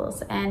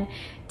labels and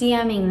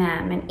DMing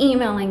them and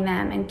emailing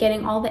them and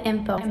getting all the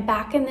info. And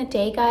back in the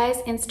day, guys,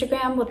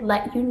 Instagram would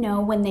let you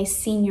know when they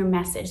seen your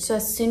message. So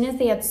as soon as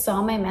they had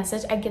saw my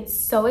message, I'd get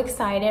so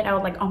excited. I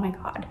was like, oh my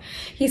God,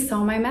 he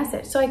saw my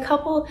message. So I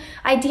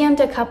DM'd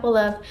a couple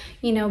of,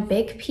 you know,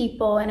 big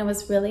people, and it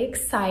was really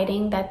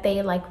exciting that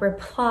they like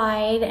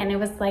replied, and it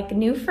was like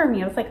new for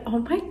me. I was like, oh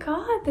my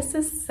God, this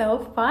is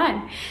so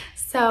fun.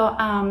 So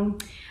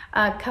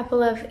a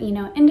couple of, you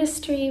know,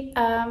 industry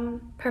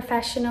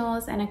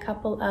professionals and a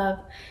couple of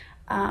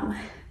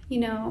you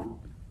know,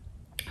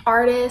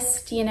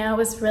 artists, you know, it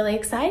was really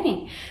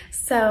exciting.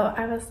 So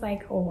I was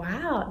like,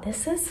 wow,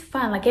 this is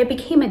fun. Like, it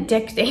became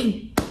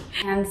addicting.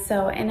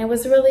 And it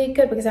was really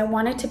good because I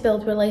wanted to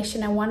build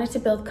relation. I wanted to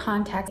build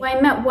contact. So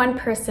I met one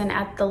person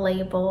at the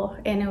label,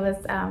 and it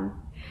was, I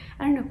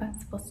don't know if I'm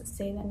supposed to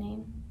say the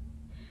name.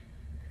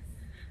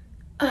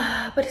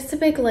 But it's a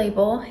big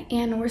label,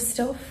 and we're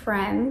still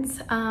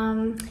friends.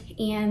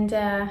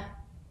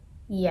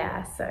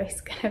 yeah, so he's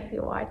gonna be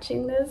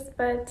watching this,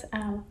 but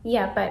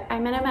yeah, but I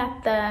met him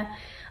at the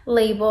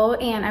label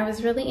and I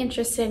was really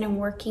interested in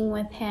working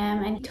with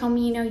him, and he told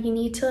me, you know, you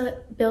need to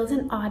build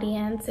an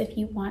audience if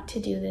you want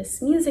to do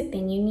this music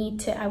thing. You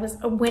need to, I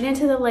went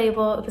into the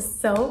label. It was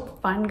so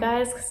fun,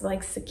 guys, because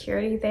like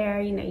security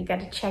there, you know, you got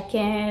to check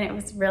in. It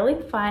was really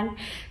fun.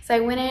 So I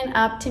went in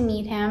up to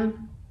meet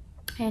him,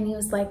 and he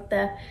was like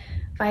the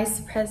vice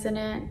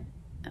president,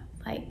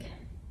 like,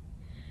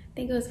 I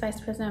think it was vice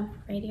president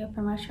of radio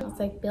promotion. I was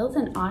like, build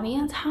an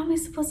audience? How am I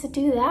supposed to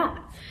do that?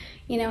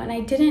 You know, and I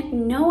didn't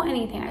know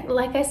anything.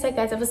 Like I said,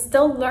 guys, I was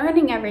still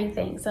learning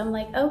everything. So I'm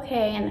like,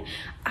 okay. And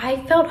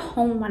I felt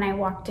home when I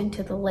walked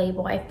into the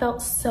label. I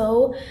felt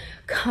so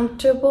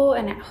comfortable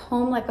and at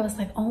home. Like I was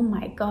like, oh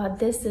my God,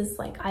 this is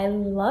like, I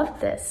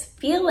love this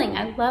feeling.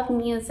 I love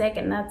music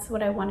and that's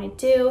what I want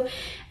to do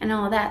and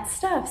all that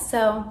stuff.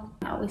 So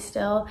we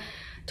still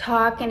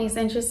talk, and he's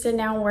interested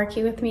now in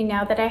working with me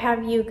now that I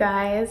have you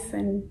guys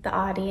and the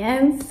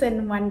audience,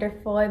 and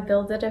wonderful. I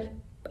built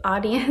an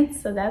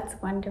audience, so that's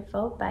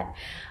wonderful. But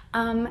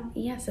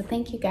yeah, so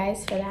thank you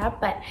guys for that.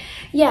 But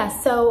yeah,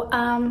 so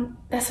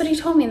that's what he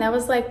told me. And that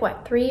was like,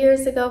 what, 4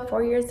 years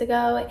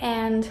ago.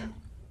 And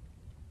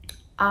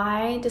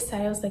I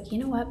decided, I was like, you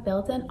know what,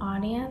 build an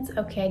audience.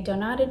 Okay, I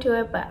don't know how to do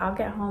it, but I'll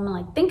get home and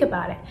like think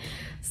about it.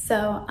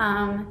 So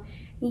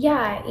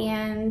yeah,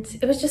 and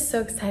it was just so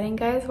exciting,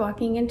 guys,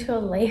 walking into a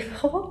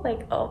label,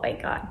 like, oh my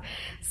God.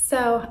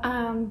 So,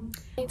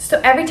 so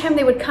every time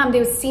they would come, they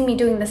would see me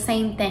doing the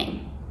same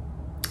thing,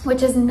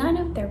 which is none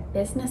of their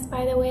business,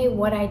 by the way,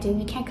 what I do.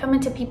 You can't come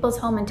into people's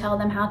home and tell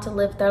them how to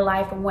live their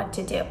life and what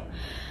to do.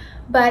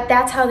 But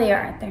that's how they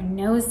are. They're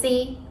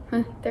nosy.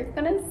 They're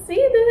gonna see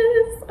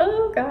this.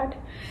 Oh God.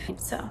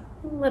 So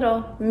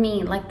little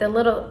me, like the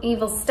little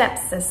evil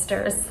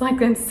stepsisters,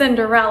 like in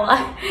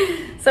Cinderella.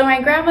 So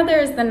my grandmother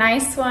is the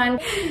nice one.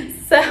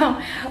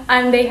 So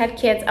they had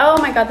kids.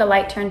 Oh my God, the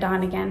light turned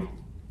on again.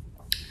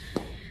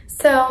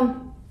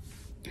 So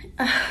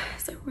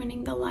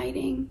ruining the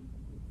lighting.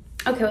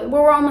 Okay, well,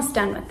 we're almost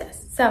done with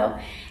this. So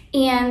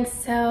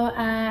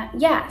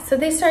yeah, so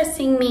they started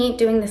seeing me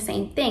doing the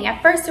same thing.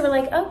 At first they were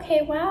like,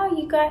 okay, wow,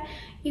 you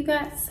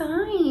got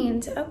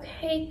signed.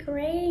 Okay,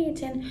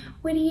 great. And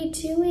what are you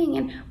doing?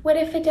 And what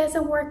if it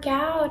doesn't work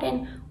out?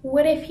 And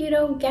what if you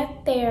don't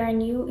get there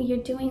and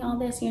you're doing all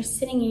this and you're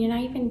sitting and you're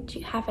not even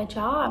have a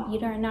job?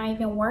 You're not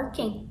even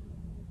working.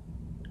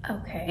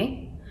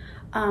 Okay.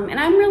 And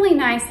I'm really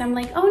nice. I'm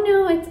like, oh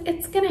no,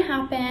 it's gonna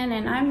happen,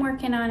 and I'm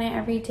working on it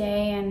every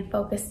day and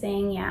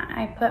focusing. Yeah,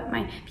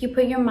 if you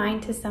put your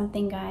mind to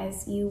something,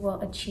 guys, you will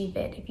achieve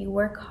it. If you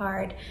work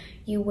hard,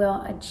 you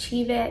will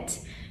achieve it.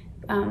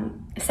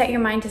 Set your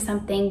mind to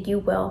something, you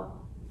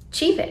will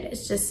achieve it.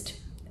 It's just,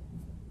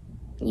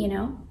 you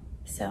know,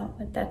 so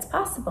that's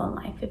possible in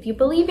life. If you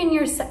believe in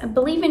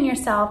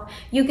yourself,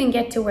 you can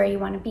get to where you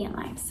want to be in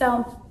life.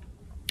 So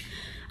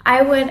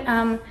I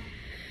would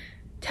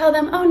tell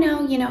them, oh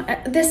no, you know,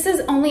 this is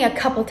only a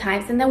couple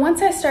times. And then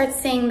once I start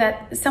seeing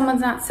that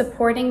someone's not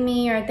supporting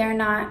me, or they're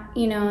not,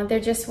 you know, they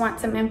just want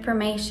some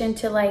information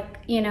to, like,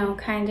 you know,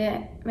 kind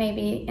of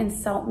maybe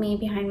insult me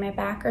behind my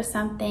back or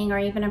something, or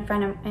even in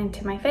front of,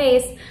 into my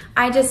face,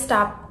 I just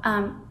stop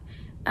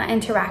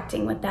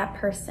interacting with that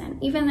person,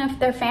 even if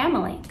they're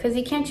family, because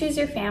you can't choose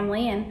your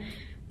family. And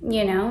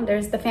you know,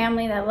 there's the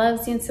family that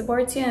loves you and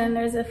supports you, and then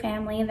there's a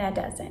family that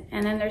doesn't.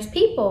 And then there's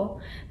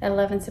people that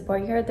love and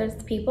support you, or there's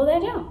the people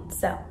that don't.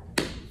 So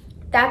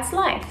that's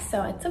life,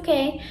 so it's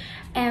okay.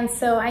 And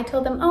so I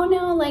told them, oh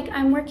no, like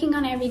I'm working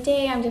on it every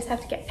day. I just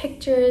have to get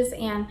pictures,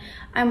 and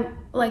I'm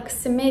like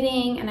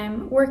submitting, and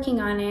I'm working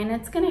on it, and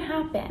it's gonna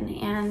happen,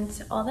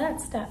 and all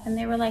that stuff. And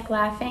they were like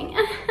laughing,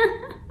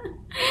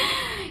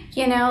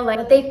 you know,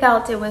 like they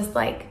felt it was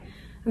like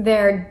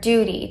their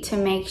duty to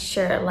make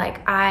sure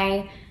like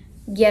I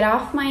get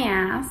off my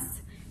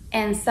ass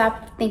and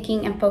stop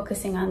thinking and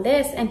focusing on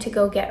this, and to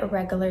go get a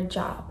regular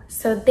job.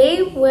 So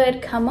they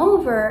would come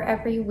over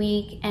every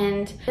week,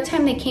 and the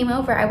time they came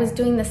over, I was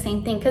doing the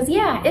same thing. Because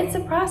yeah, it's a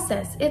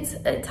process.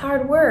 It's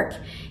hard work.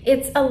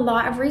 It's a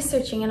lot of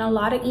researching and a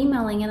lot of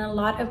emailing and a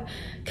lot of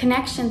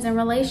connections and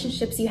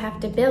relationships you have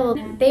to build.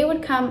 And they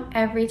would come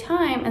every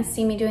time and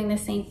see me doing the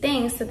same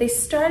thing. So they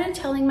started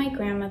telling my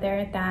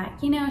grandmother that,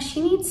 you know,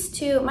 she needs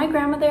to, my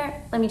grandmother,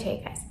 let me tell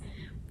you guys,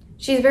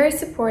 she's very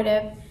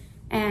supportive,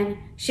 and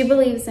she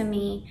believes in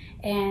me,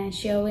 and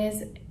she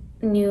always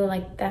knew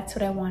like that's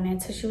what I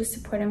wanted. So she was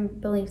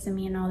supportive, believes in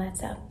me and all that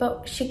stuff.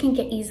 But she can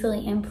get easily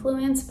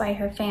influenced by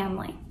her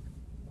family.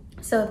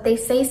 So if they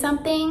say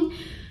something,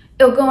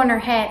 it'll go in her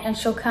head, and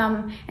she'll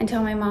come and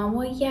tell my mom,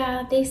 well,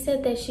 yeah, they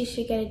said that she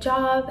should get a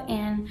job,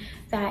 and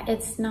that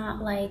it's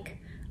not like,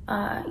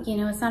 you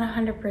know, it's not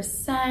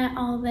 100%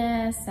 all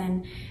this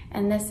and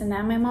this and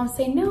that. My mom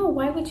say, no,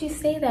 why would you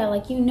say that?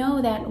 Like, you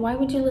know that, why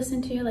would you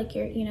listen to like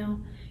your, you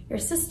know, your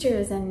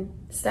sisters and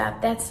stuff?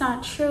 That's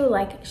not true.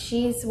 Like,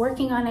 she's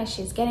working on it,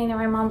 she's getting there.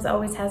 My mom's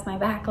always has my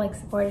back, like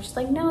supportive. She's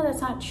like, no, that's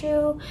not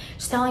true.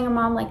 She's telling her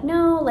mom like,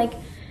 no, like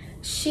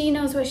she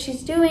knows what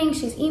she's doing.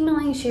 She's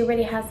emailing. She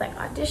already has like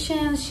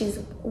auditions. She's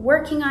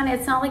working on it.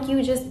 It's not like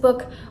you just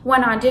book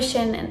one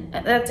audition, and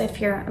that's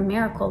if you're a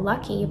miracle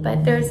lucky,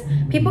 but there's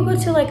people go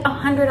to like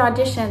 100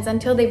 auditions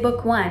until they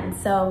book one.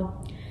 So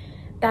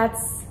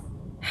that's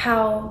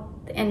how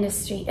the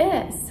industry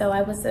is. So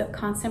it was a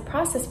constant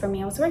process for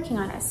me. I was working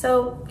on it.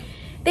 So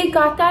they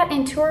got that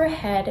into her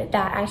head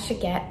that I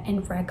should get a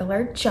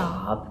regular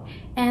job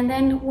and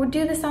then we'll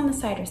do this on the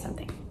side or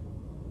something.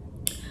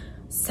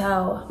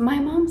 So my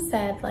mom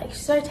said, like, she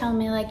started telling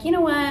me, like, you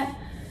know what,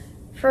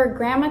 for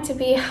grandma to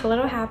be a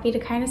little happy to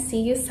kind of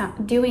see you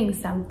doing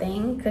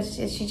something, because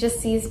she just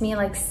sees me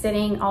like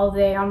sitting all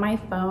day on my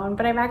phone,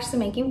 but I'm actually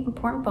making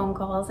important phone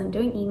calls and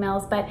doing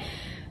emails. But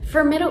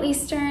for Middle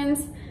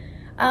Easterns,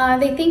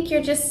 they think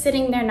you're just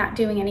sitting there not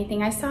doing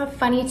anything. I saw a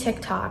funny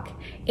TikTok,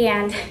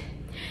 and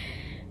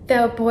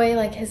the boy,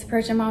 like his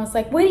Persian mom, was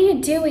like, what are you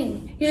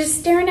doing? You're just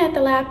staring at the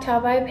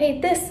laptop. I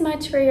paid this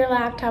much for your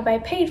laptop. I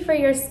paid for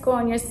your school,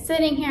 and you're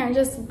sitting here and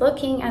just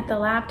looking at the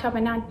laptop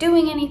and not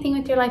doing anything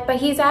with your life. But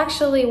he's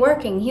actually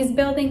working. He's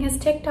building his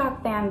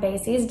TikTok fan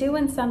base. He's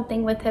doing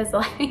something with his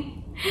life.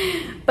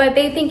 But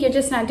they think you're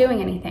just not doing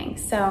anything.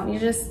 So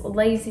you're just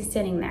lazy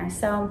sitting there.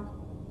 So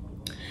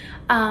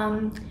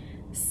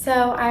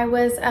I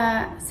was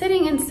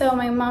sitting, and so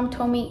my mom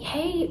told me,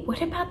 hey,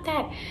 what about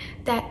that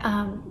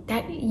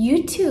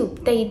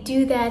YouTube? They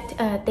do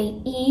that,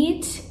 they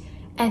eat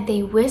and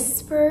they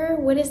whisper.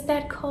 What is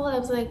that called? I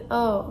was like,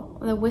 oh,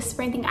 the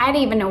whispering thing. I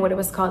didn't even know what it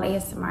was called,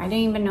 ASMR. I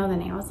didn't even know the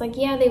name. I was like,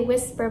 yeah, they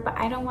whisper, but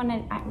I don't want to,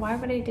 why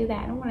would I do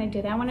that? I don't want to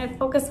do that. I want to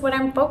focus what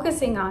I'm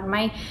focusing on.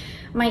 My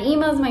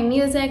emails, my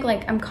music,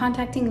 like I'm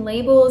contacting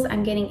labels,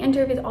 I'm getting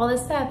interviews, all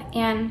this stuff.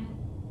 And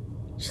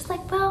she's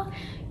like, well,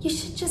 you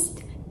should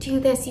just do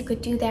this, you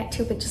could do that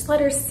too, but just let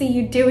her see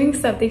you doing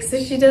something.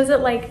 So she does it,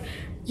 like,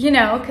 you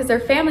know, because her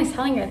family's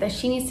telling her that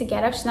she needs to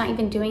get up. She's not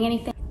even doing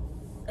anything.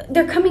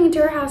 They're coming into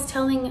her house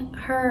telling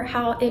her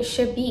how it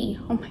should be.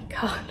 Oh my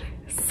God.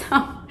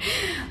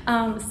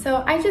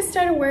 So I just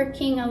started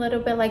working a little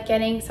bit, like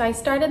so I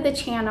started the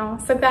channel.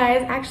 So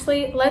guys,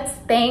 actually, let's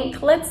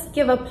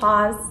give a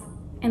pause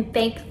and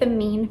thank the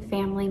Mean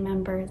family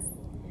members,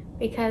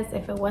 because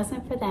if it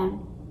wasn't for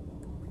them,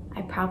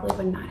 I probably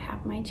would not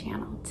have my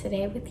channel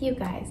today with you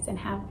guys and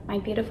have my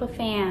beautiful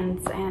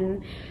fans.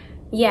 And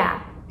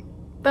yeah,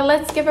 but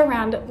let's give a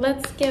round of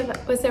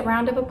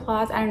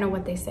applause? I don't know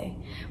what they say,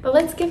 but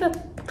let's give a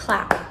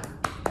clap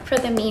for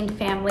the Mean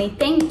family.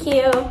 Thank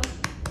you.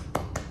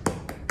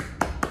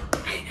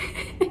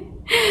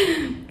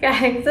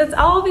 Guys, it's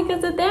all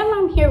because of them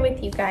I'm here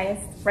with you guys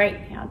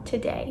right now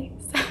today.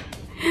 So,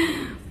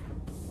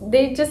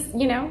 they just,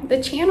 you know,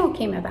 the channel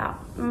came about.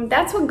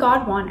 That's what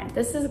God wanted.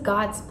 This is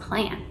God's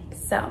plan.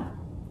 So,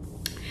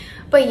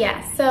 but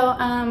yeah,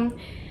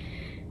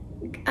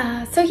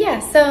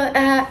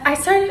 I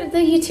started the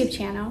YouTube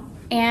channel,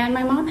 and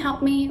my mom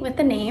helped me with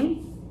the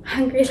name,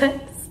 Hungry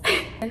Lips.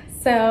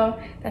 So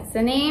that's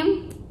the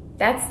name.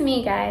 That's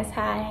me, guys.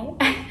 Hi.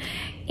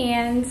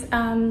 And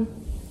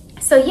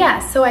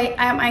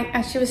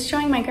she was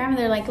showing my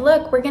grandmother, like,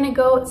 look, we're gonna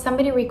go,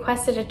 somebody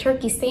requested a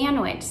turkey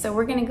sandwich, so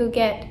we're gonna go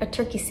get a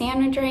turkey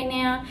sandwich right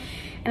now.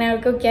 And I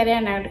would go get it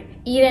and I would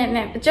eat it,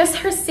 and just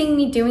her seeing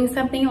me doing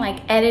something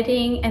like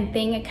editing and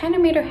thing, it kind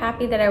of made her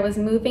happy that I was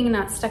moving and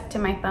not stuck to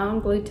my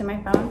phone, glued to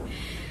my phone.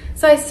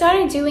 So I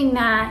started doing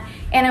that,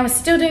 and I was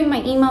still doing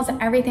my emails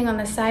and everything on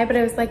the side, but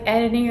I was like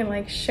editing and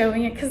like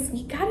showing it, because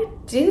you gotta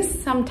do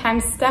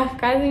sometimes stuff,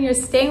 guys. When you're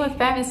staying with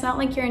family, it's not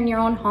like you're in your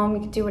own home,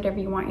 you can do whatever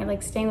you want. You're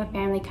like staying with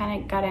family,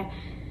 kind of gotta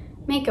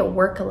make it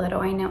work a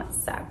little. I know it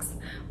sucks,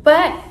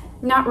 but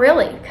not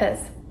really, because,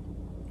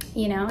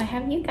 you know, I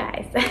have you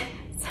guys.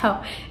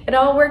 So it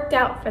all worked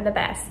out for the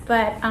best.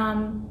 But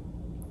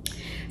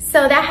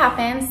so that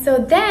happened. So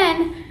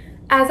then,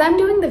 as I'm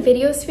doing the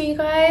videos for you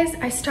guys,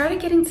 I started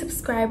getting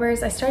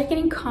subscribers, I started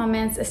getting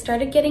comments, I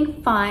started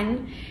getting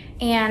fun.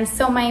 And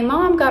so my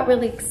mom got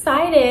really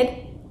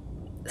excited.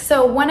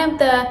 So one of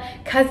the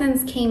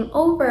cousins came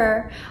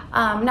over,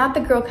 not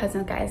the girl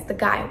cousin, guys, the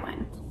guy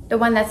one. The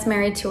one that's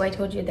married to, I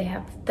told you they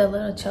have the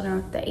little children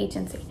with the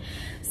agency.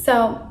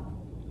 So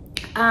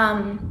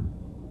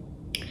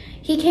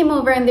he came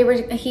over, and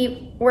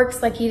he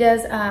works like he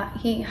does,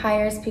 he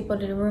hires people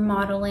to do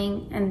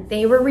remodeling, and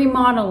they were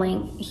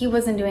remodeling. He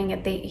wasn't doing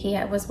it, he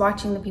was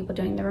watching the people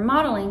doing the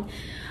remodeling,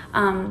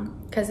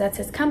 because that's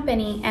his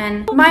company.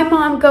 And my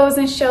mom goes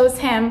and shows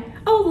him,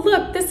 oh,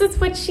 look, this is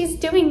what she's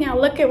doing now.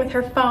 Look at with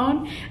her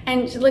phone.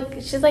 And she's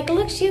like,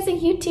 look, she has a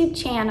YouTube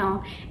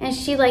channel. And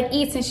she like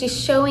eats, and she's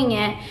showing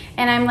it.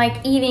 And I'm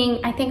like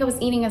eating, I think I was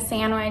eating a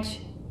sandwich.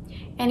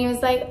 And he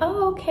was like,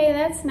 oh, okay,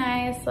 that's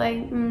nice.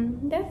 Like,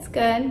 that's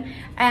good.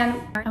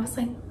 And I was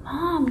like,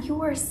 Mom,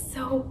 you are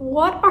so,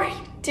 what are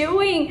you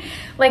doing?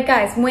 Like,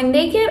 guys, when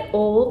they get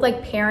old,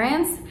 like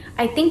parents,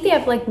 I think they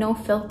have like no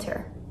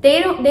filter.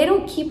 They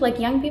don't keep, like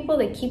young people,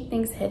 they keep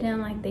things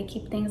hidden, like they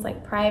keep things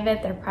like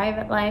private, their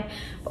private life.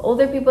 But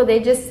older people, they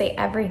just say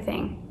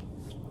everything.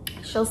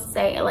 She'll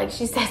say, like,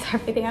 she says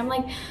everything. I'm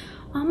like,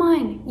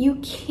 Aman, you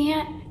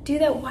can't do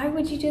that. Why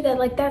would you do that?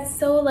 Like, that's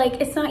so,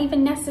 like, it's not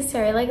even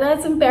necessary. Like,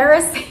 that's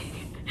embarrassing.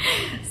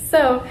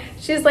 So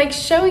she's like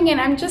showing it.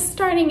 I'm just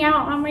starting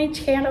out on my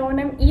channel and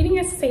I'm eating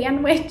a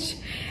sandwich.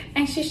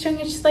 And she's showing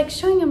it, she's like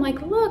showing him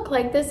like, look,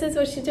 like this is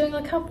what she's doing.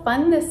 Look how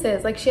fun this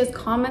is. Like she has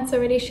comments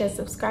already, she has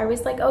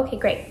subscribers. Like, okay,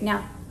 great.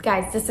 Now,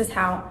 guys, this is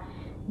how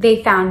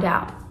they found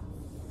out.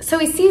 So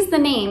he sees the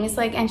name, he's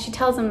like, and she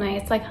tells him that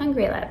it's like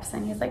Hungry Lips.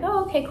 And he's like,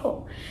 oh, okay,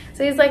 cool.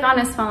 So he's like on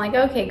his phone, like,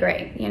 okay,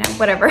 great, you know,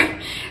 whatever.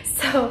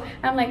 So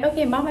I'm like,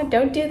 okay, Mama,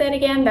 don't do that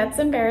again. That's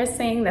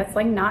embarrassing. That's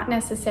like not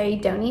necessary.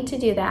 You don't need to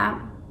do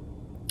that.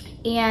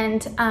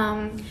 And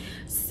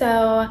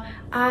so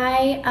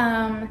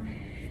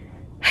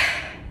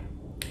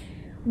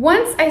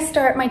once I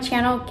start my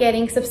channel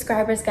getting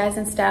subscribers, guys,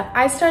 and stuff,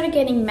 I started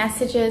getting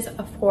messages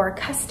for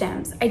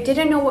customs. I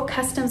didn't know what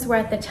customs were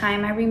at the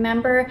time. I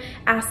remember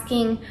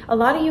asking a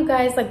lot of you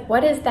guys, like,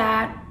 what is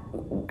that?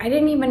 I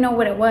didn't even know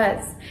what it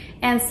was.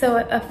 And so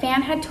a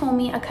fan had told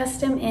me a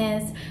custom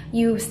is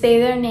you say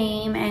their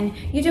name and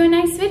you do a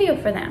nice video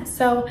for them.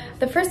 So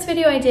the first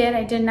video I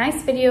did a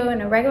nice video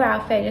in a regular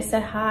outfit. I just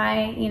said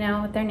hi, you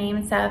know, with their name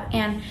and stuff.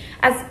 And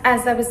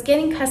as I was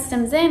getting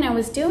customs in, I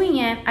was doing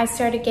it, I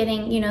started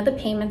getting, you know, the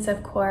payments,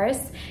 of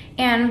course.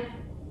 And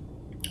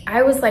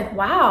I was like,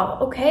 wow,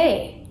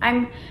 okay,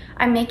 I'm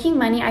making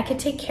money. I could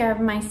take care of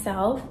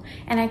myself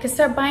and I could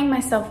start buying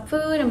myself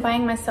food and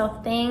buying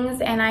myself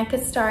things, and I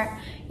could start,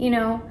 you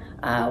know,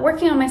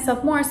 working on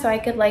myself more so I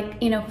could,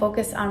 like, you know,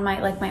 focus on my,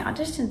 like, my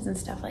auditions and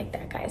stuff like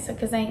that, guys. So,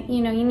 cause I,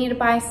 you know, you need to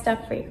buy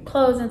stuff for your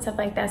clothes and stuff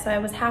like that. So I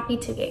was happy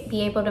to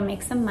be able to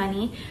make some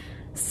money.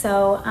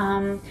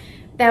 So,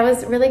 that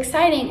was really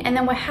exciting. And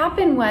then what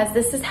happened was,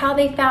 this is how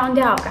they found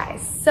out,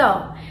 guys.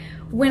 So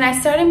when I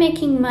started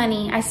making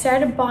money, I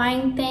started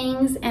buying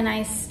things, and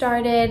I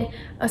started,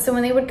 so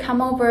when they would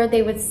come over,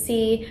 they would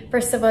see,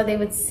 first of all, they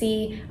would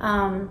see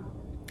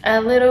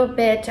a little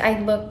bit, I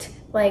looked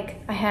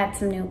like I had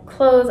some new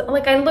clothes.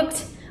 Like I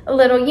looked a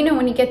little, you know,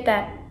 when you get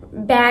that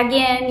bag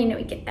in, you know,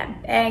 you get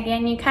that bag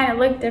in, you kind of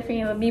look different,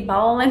 you would be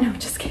balling. I'm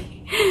just kidding.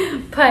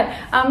 But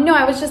no,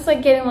 I was just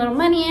like getting a little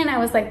money in. I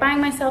was like buying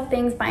myself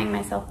things, buying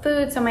myself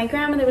food. So my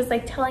grandmother was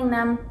like telling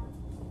them,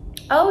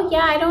 oh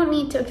yeah, I don't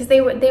need to, because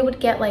they would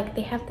get like,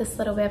 they have this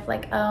little bit of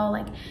like, oh,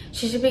 like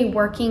she should be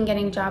working,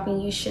 getting a job,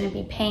 and you shouldn't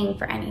be paying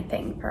for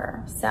anything for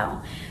her.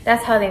 So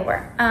that's how they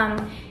were.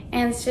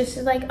 And she's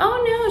like,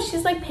 oh no,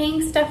 she's like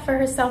paying stuff for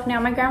herself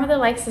now. My grandmother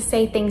likes to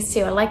say things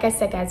too. Like I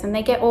said, guys, when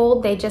they get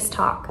old, they just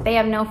talk. They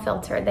have no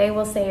filter. They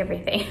will say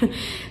everything.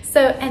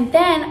 So, and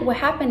then what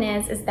happened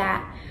is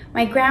that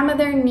my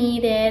grandmother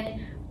needed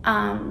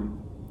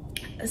some,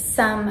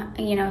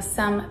 you know,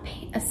 some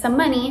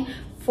money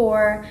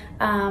for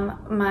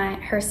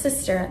her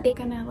sister. They're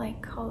gonna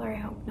like call her, I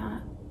hope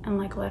not, and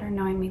like let her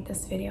know I made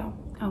this video.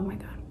 Oh my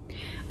God.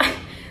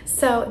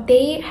 So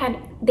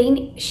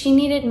she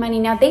needed money.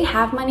 Now they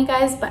have money,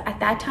 guys, but at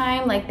that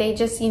time, like they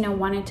just, you know,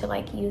 wanted to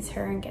like use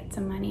her and get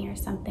some money or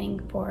something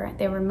for,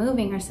 they were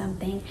moving or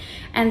something.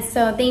 And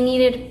so they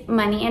needed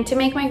money. And to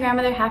make my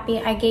grandmother happy,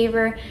 I gave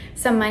her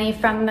some money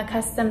from the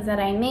customs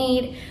that I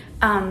made,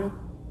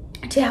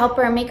 to help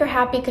her and make her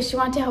happy, because she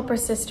wanted to help her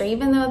sister.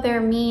 Even though they're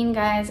mean,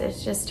 guys,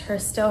 it's just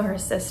still her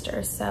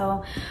sister.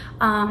 So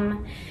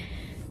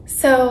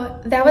so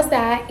that was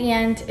that,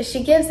 and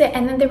she gives it,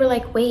 and then they were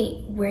like,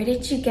 wait, where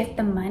did you get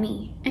the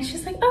money? And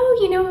she's like, oh,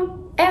 you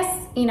know,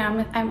 S, you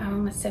know, I'm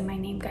almost said my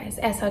name, guys.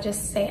 S, I'll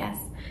just say S,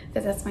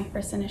 because that's my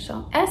first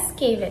initial. S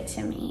gave it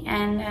to me,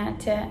 and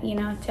to, you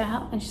know, to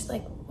help. And she's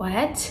like,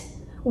 what?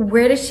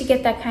 Where does she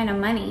get that kind of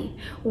money?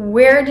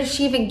 Where does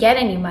she even get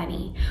any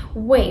money?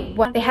 Wait,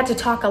 what? They had to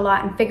talk a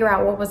lot and figure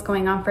out what was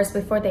going on first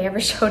before they ever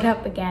showed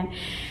up again.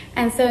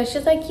 And so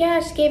she's like, yeah,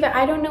 she gave it.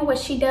 I don't know what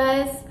she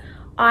does.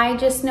 I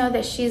just know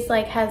that she's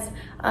like has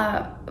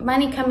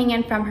money coming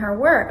in from her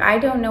work. I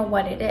don't know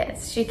what it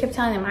is. She kept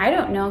telling them, I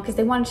don't know, because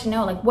they wanted to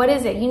know, like, what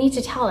is it? You need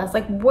to tell us.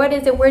 Like, what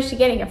is it? Where's she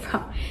getting it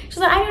from? She's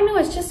like, I don't know.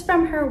 It's just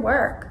from her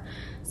work.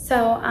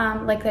 So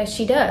like that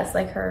she does,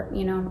 like her,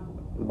 you know,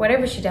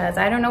 whatever she does.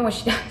 I don't know what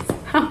she does.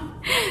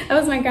 That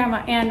was my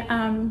grandma.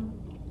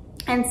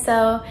 And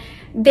so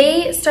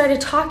they started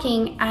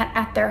talking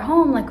at their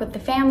home, like with the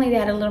family. They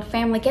had a little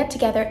family get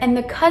together, and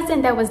the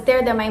cousin that was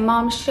there that my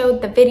mom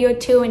showed the video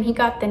to, and he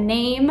got the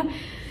name,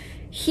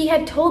 he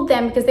had told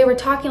them, because they were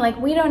talking like,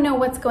 we don't know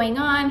what's going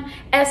on.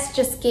 S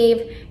just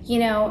gave, you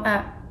know,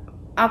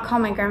 I'll call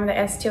my grandmother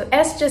S too.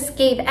 S just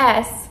gave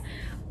S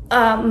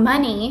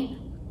money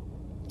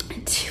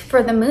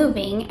for the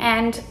moving,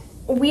 and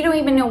we don't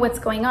even know what's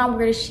going on.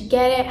 Where does she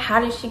get it? How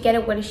does she get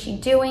it? What is she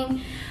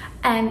doing?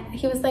 And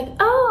he was like,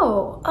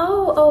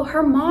 oh,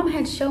 her mom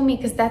had shown me,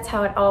 because that's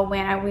how it all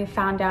went. We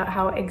found out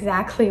how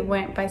exactly it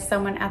went by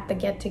someone at the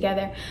get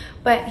together.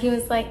 But he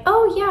was like,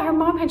 oh yeah, her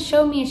mom had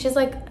shown me. She's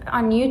like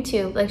on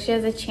YouTube, like she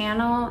has a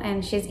channel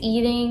and she's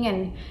eating,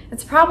 and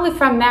it's probably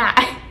from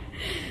that.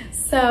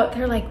 So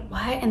they're like,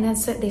 what? And then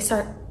so they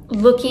start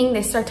looking,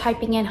 they start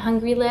typing in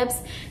hungry lips.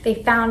 They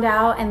found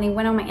out and they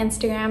went on my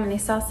Instagram and they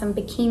saw some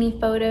bikini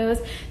photos.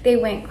 They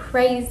went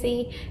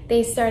crazy.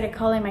 They started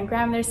calling my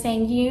grandmother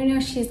saying, you know,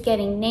 she's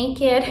getting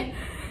naked.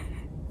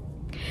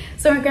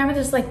 So my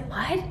grandmother's like,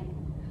 what?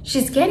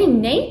 She's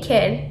getting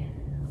naked?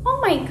 Oh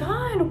my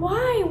God,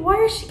 why? Why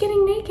is she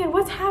getting naked?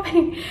 What's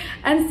happening?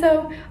 And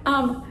so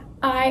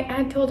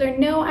I told her,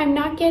 no, I'm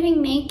not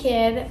getting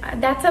naked.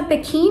 That's a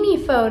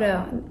bikini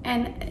photo.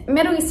 And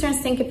Middle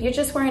Easterns think if you're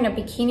just wearing a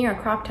bikini or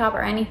a crop top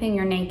or anything,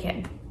 you're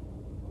naked.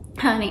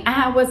 Honey,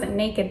 I wasn't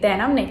naked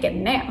then. I'm naked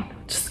now.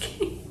 Just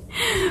kidding.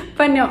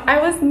 But no, I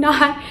was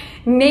not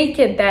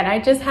naked then. I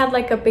just had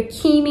like a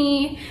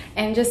bikini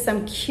and just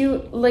some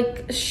cute,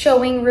 like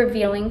showing,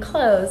 revealing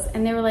clothes.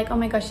 And they were like, oh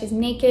my gosh, she's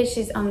naked.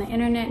 She's on the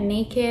internet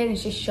naked and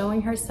she's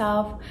showing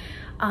herself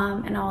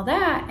and all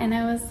that. And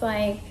I was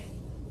like,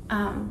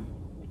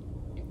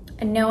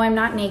 no, I'm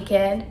not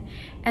naked.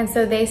 And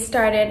so they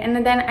started,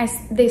 and then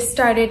they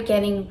started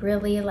getting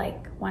really like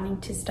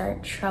wanting to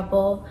start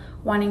trouble,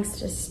 wanting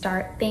to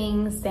start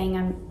things, saying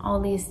I'm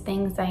all these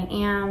things I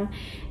am,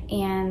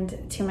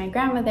 and to my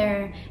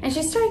grandmother, and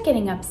she started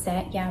getting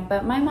upset. Yeah,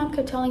 but my mom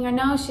kept telling her,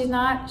 no, she's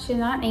not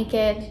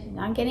naked, she's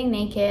not getting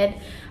naked.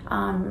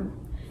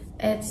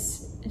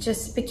 It's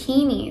just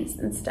bikinis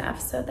and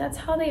stuff. So that's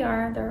how they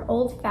are. They're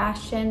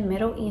old-fashioned,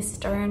 Middle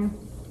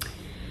Eastern.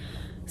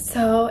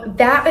 So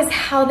that is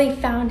how they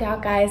found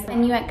out, guys.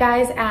 And you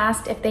guys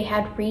asked if they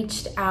had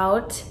reached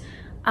out.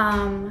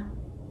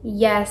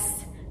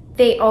 Yes,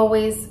 they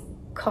always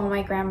call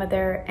my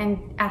grandmother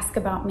and ask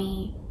about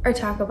me or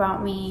talk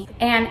about me.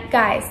 And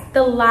guys,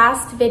 the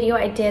last video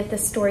I did, the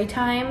story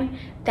time,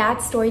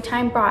 that story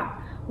time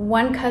brought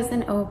one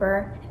cousin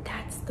over.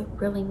 That's the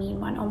really mean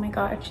one. Oh my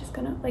God, she's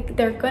gonna, like,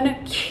 they're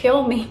gonna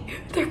kill me.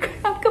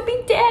 I'm gonna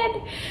be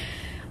dead.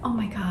 Oh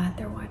my God,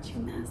 they're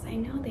watching this. I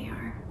know they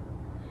are.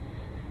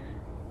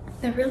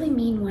 The really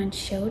mean one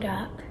showed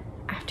up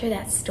after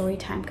that story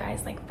time,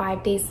 guys, like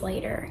 5 days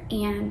later.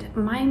 And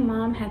my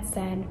mom had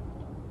said,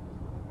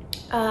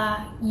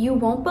 you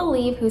won't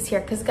believe who's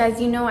here. Because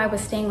guys, you know I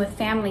was staying with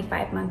family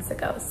 5 months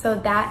ago. So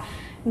that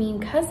mean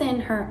cousin,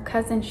 her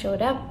cousin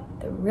showed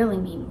up, the really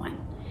mean one,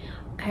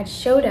 had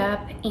showed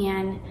up,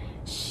 and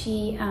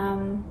she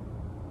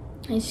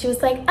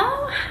was like,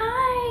 oh,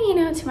 hi, you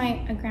know, to my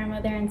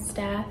grandmother and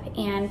stuff.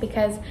 And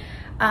because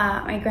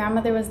my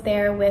grandmother was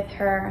there with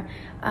her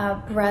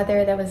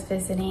brother that was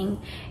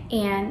visiting,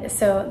 and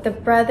so the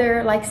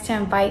brother likes to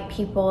invite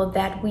people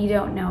that we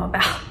don't know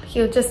about.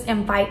 He'll just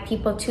invite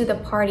people to the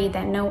party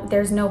that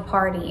there's no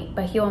party,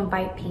 but he'll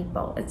invite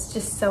people. It's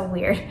just so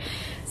weird.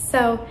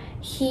 So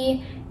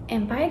he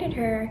invited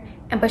her,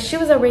 but she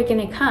was already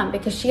gonna come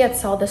because she had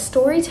saw the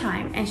story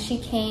time, and she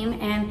came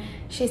and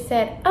she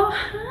said, oh,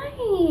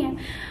 hi.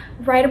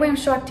 Right away when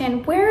she walked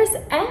in, where's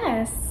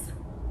S?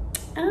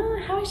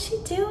 Oh, how is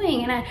she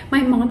doing? And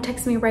my mom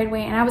texted me right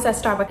away, and I was at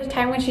Starbucks at the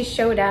time when she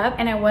showed up,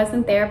 and I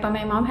wasn't there, but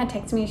my mom had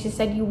texted me and she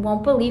said, you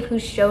won't believe who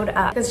showed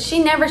up. Because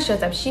she never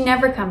shows up. She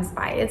never comes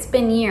by. It's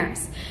been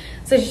years.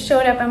 So she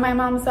showed up, and my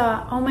mom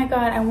saw, oh my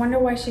God, I wonder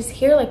why she's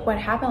here. Like, what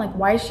happened? Like,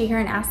 why is she here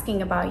and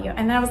asking about you?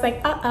 And then I was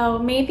like, uh-oh,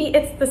 maybe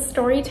it's the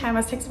story time.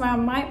 I was texting my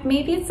mom,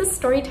 maybe it's the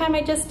story time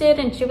I just did,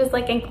 and she was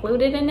like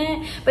included in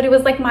it, but it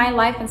was like my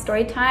life and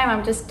story time.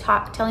 I'm just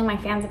telling my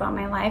fans about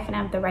my life, and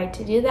I have the right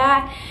to do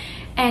that.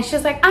 And she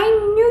was like, I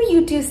knew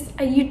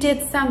you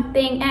did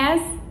something,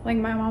 S. Like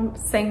my mom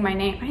saying my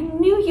name. I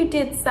knew you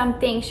did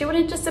something. She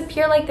wouldn't just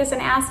appear like this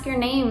and ask your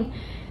name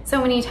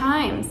so many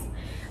times.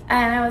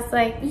 And I was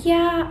like,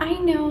 yeah, I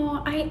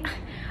know.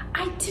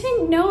 I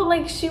didn't know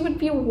like she would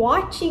be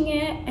watching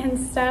it and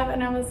stuff.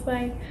 And I was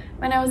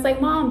like,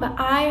 Mom, but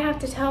I have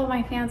to tell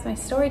my fans my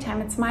story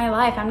time. It's my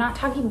life. I'm not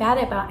talking bad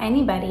about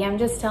anybody. I'm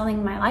just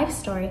telling my life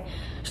story.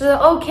 She's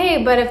like,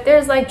 okay, but if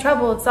there's like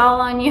trouble, it's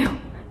all on you.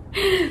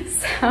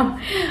 So,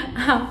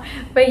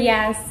 but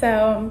yeah,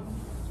 so,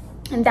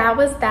 and that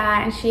was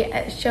that. And she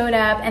showed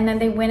up, and then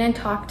they went and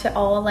talked to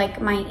all like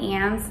my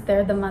aunts.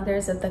 They're the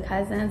mothers of the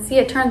cousins. See,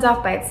 it turns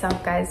off by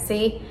itself, guys.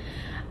 See,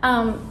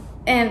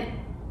 and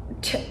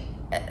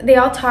they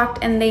all talked,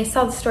 and they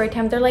saw the story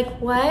time. They're like,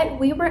 what?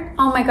 We were,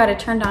 oh my God, it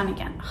turned on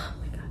again. Oh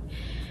my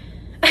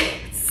God.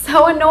 It's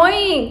so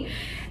annoying.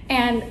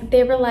 And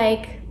they were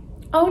like,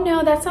 oh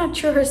no, that's not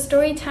true. Her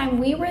story time,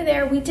 we were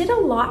there. We did a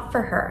lot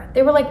for her.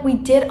 They were like, we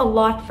did a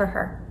lot for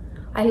her.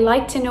 I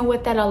like to know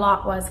what that a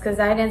lot was, because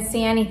I didn't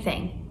see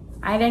anything.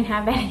 I didn't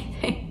have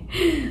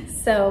anything.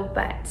 So,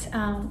 but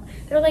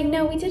they were like,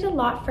 no, we did a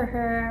lot for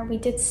her. We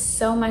did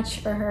so much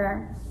for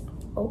her.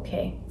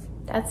 Okay,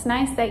 that's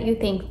nice that you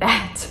think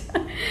that.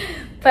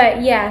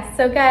 But yeah,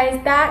 so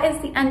guys, that is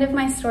the end of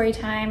my story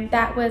time.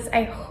 That was,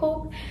 I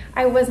hope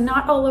I was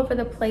not all over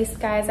the place,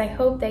 guys. I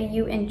hope that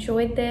you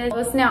enjoyed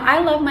this. Now, I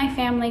love my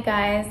family,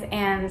 guys,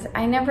 and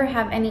I never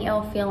have any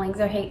ill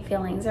feelings or hate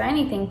feelings or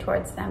anything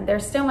towards them.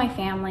 They're still my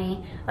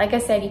family. Like I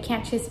said, you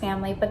can't choose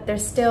family, but they're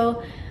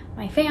still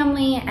my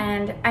family,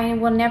 and I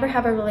will never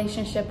have a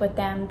relationship with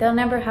them. They'll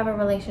never have a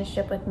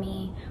relationship with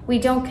me. We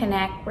don't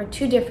connect. We're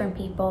two different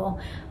people.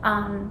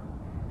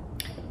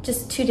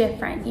 just too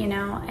different, you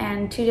know,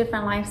 and two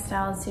different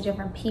lifestyles, two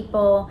different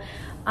people.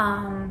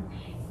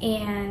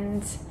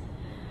 And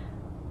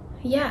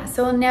yeah,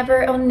 so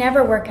it'll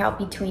never work out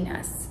between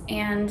us.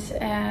 And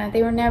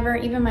they were never,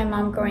 even my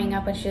mom growing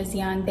up when she was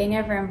young, they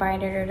never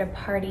invited her to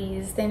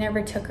parties, they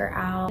never took her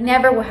out,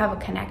 never will have a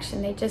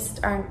connection. They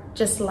just aren't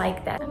just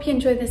like that. Hope you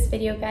enjoyed this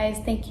video, guys.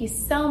 Thank you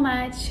so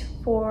much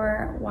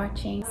for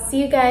watching.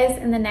 See you guys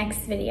in the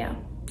next video.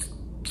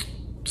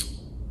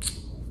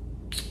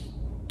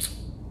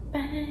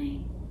 Bye.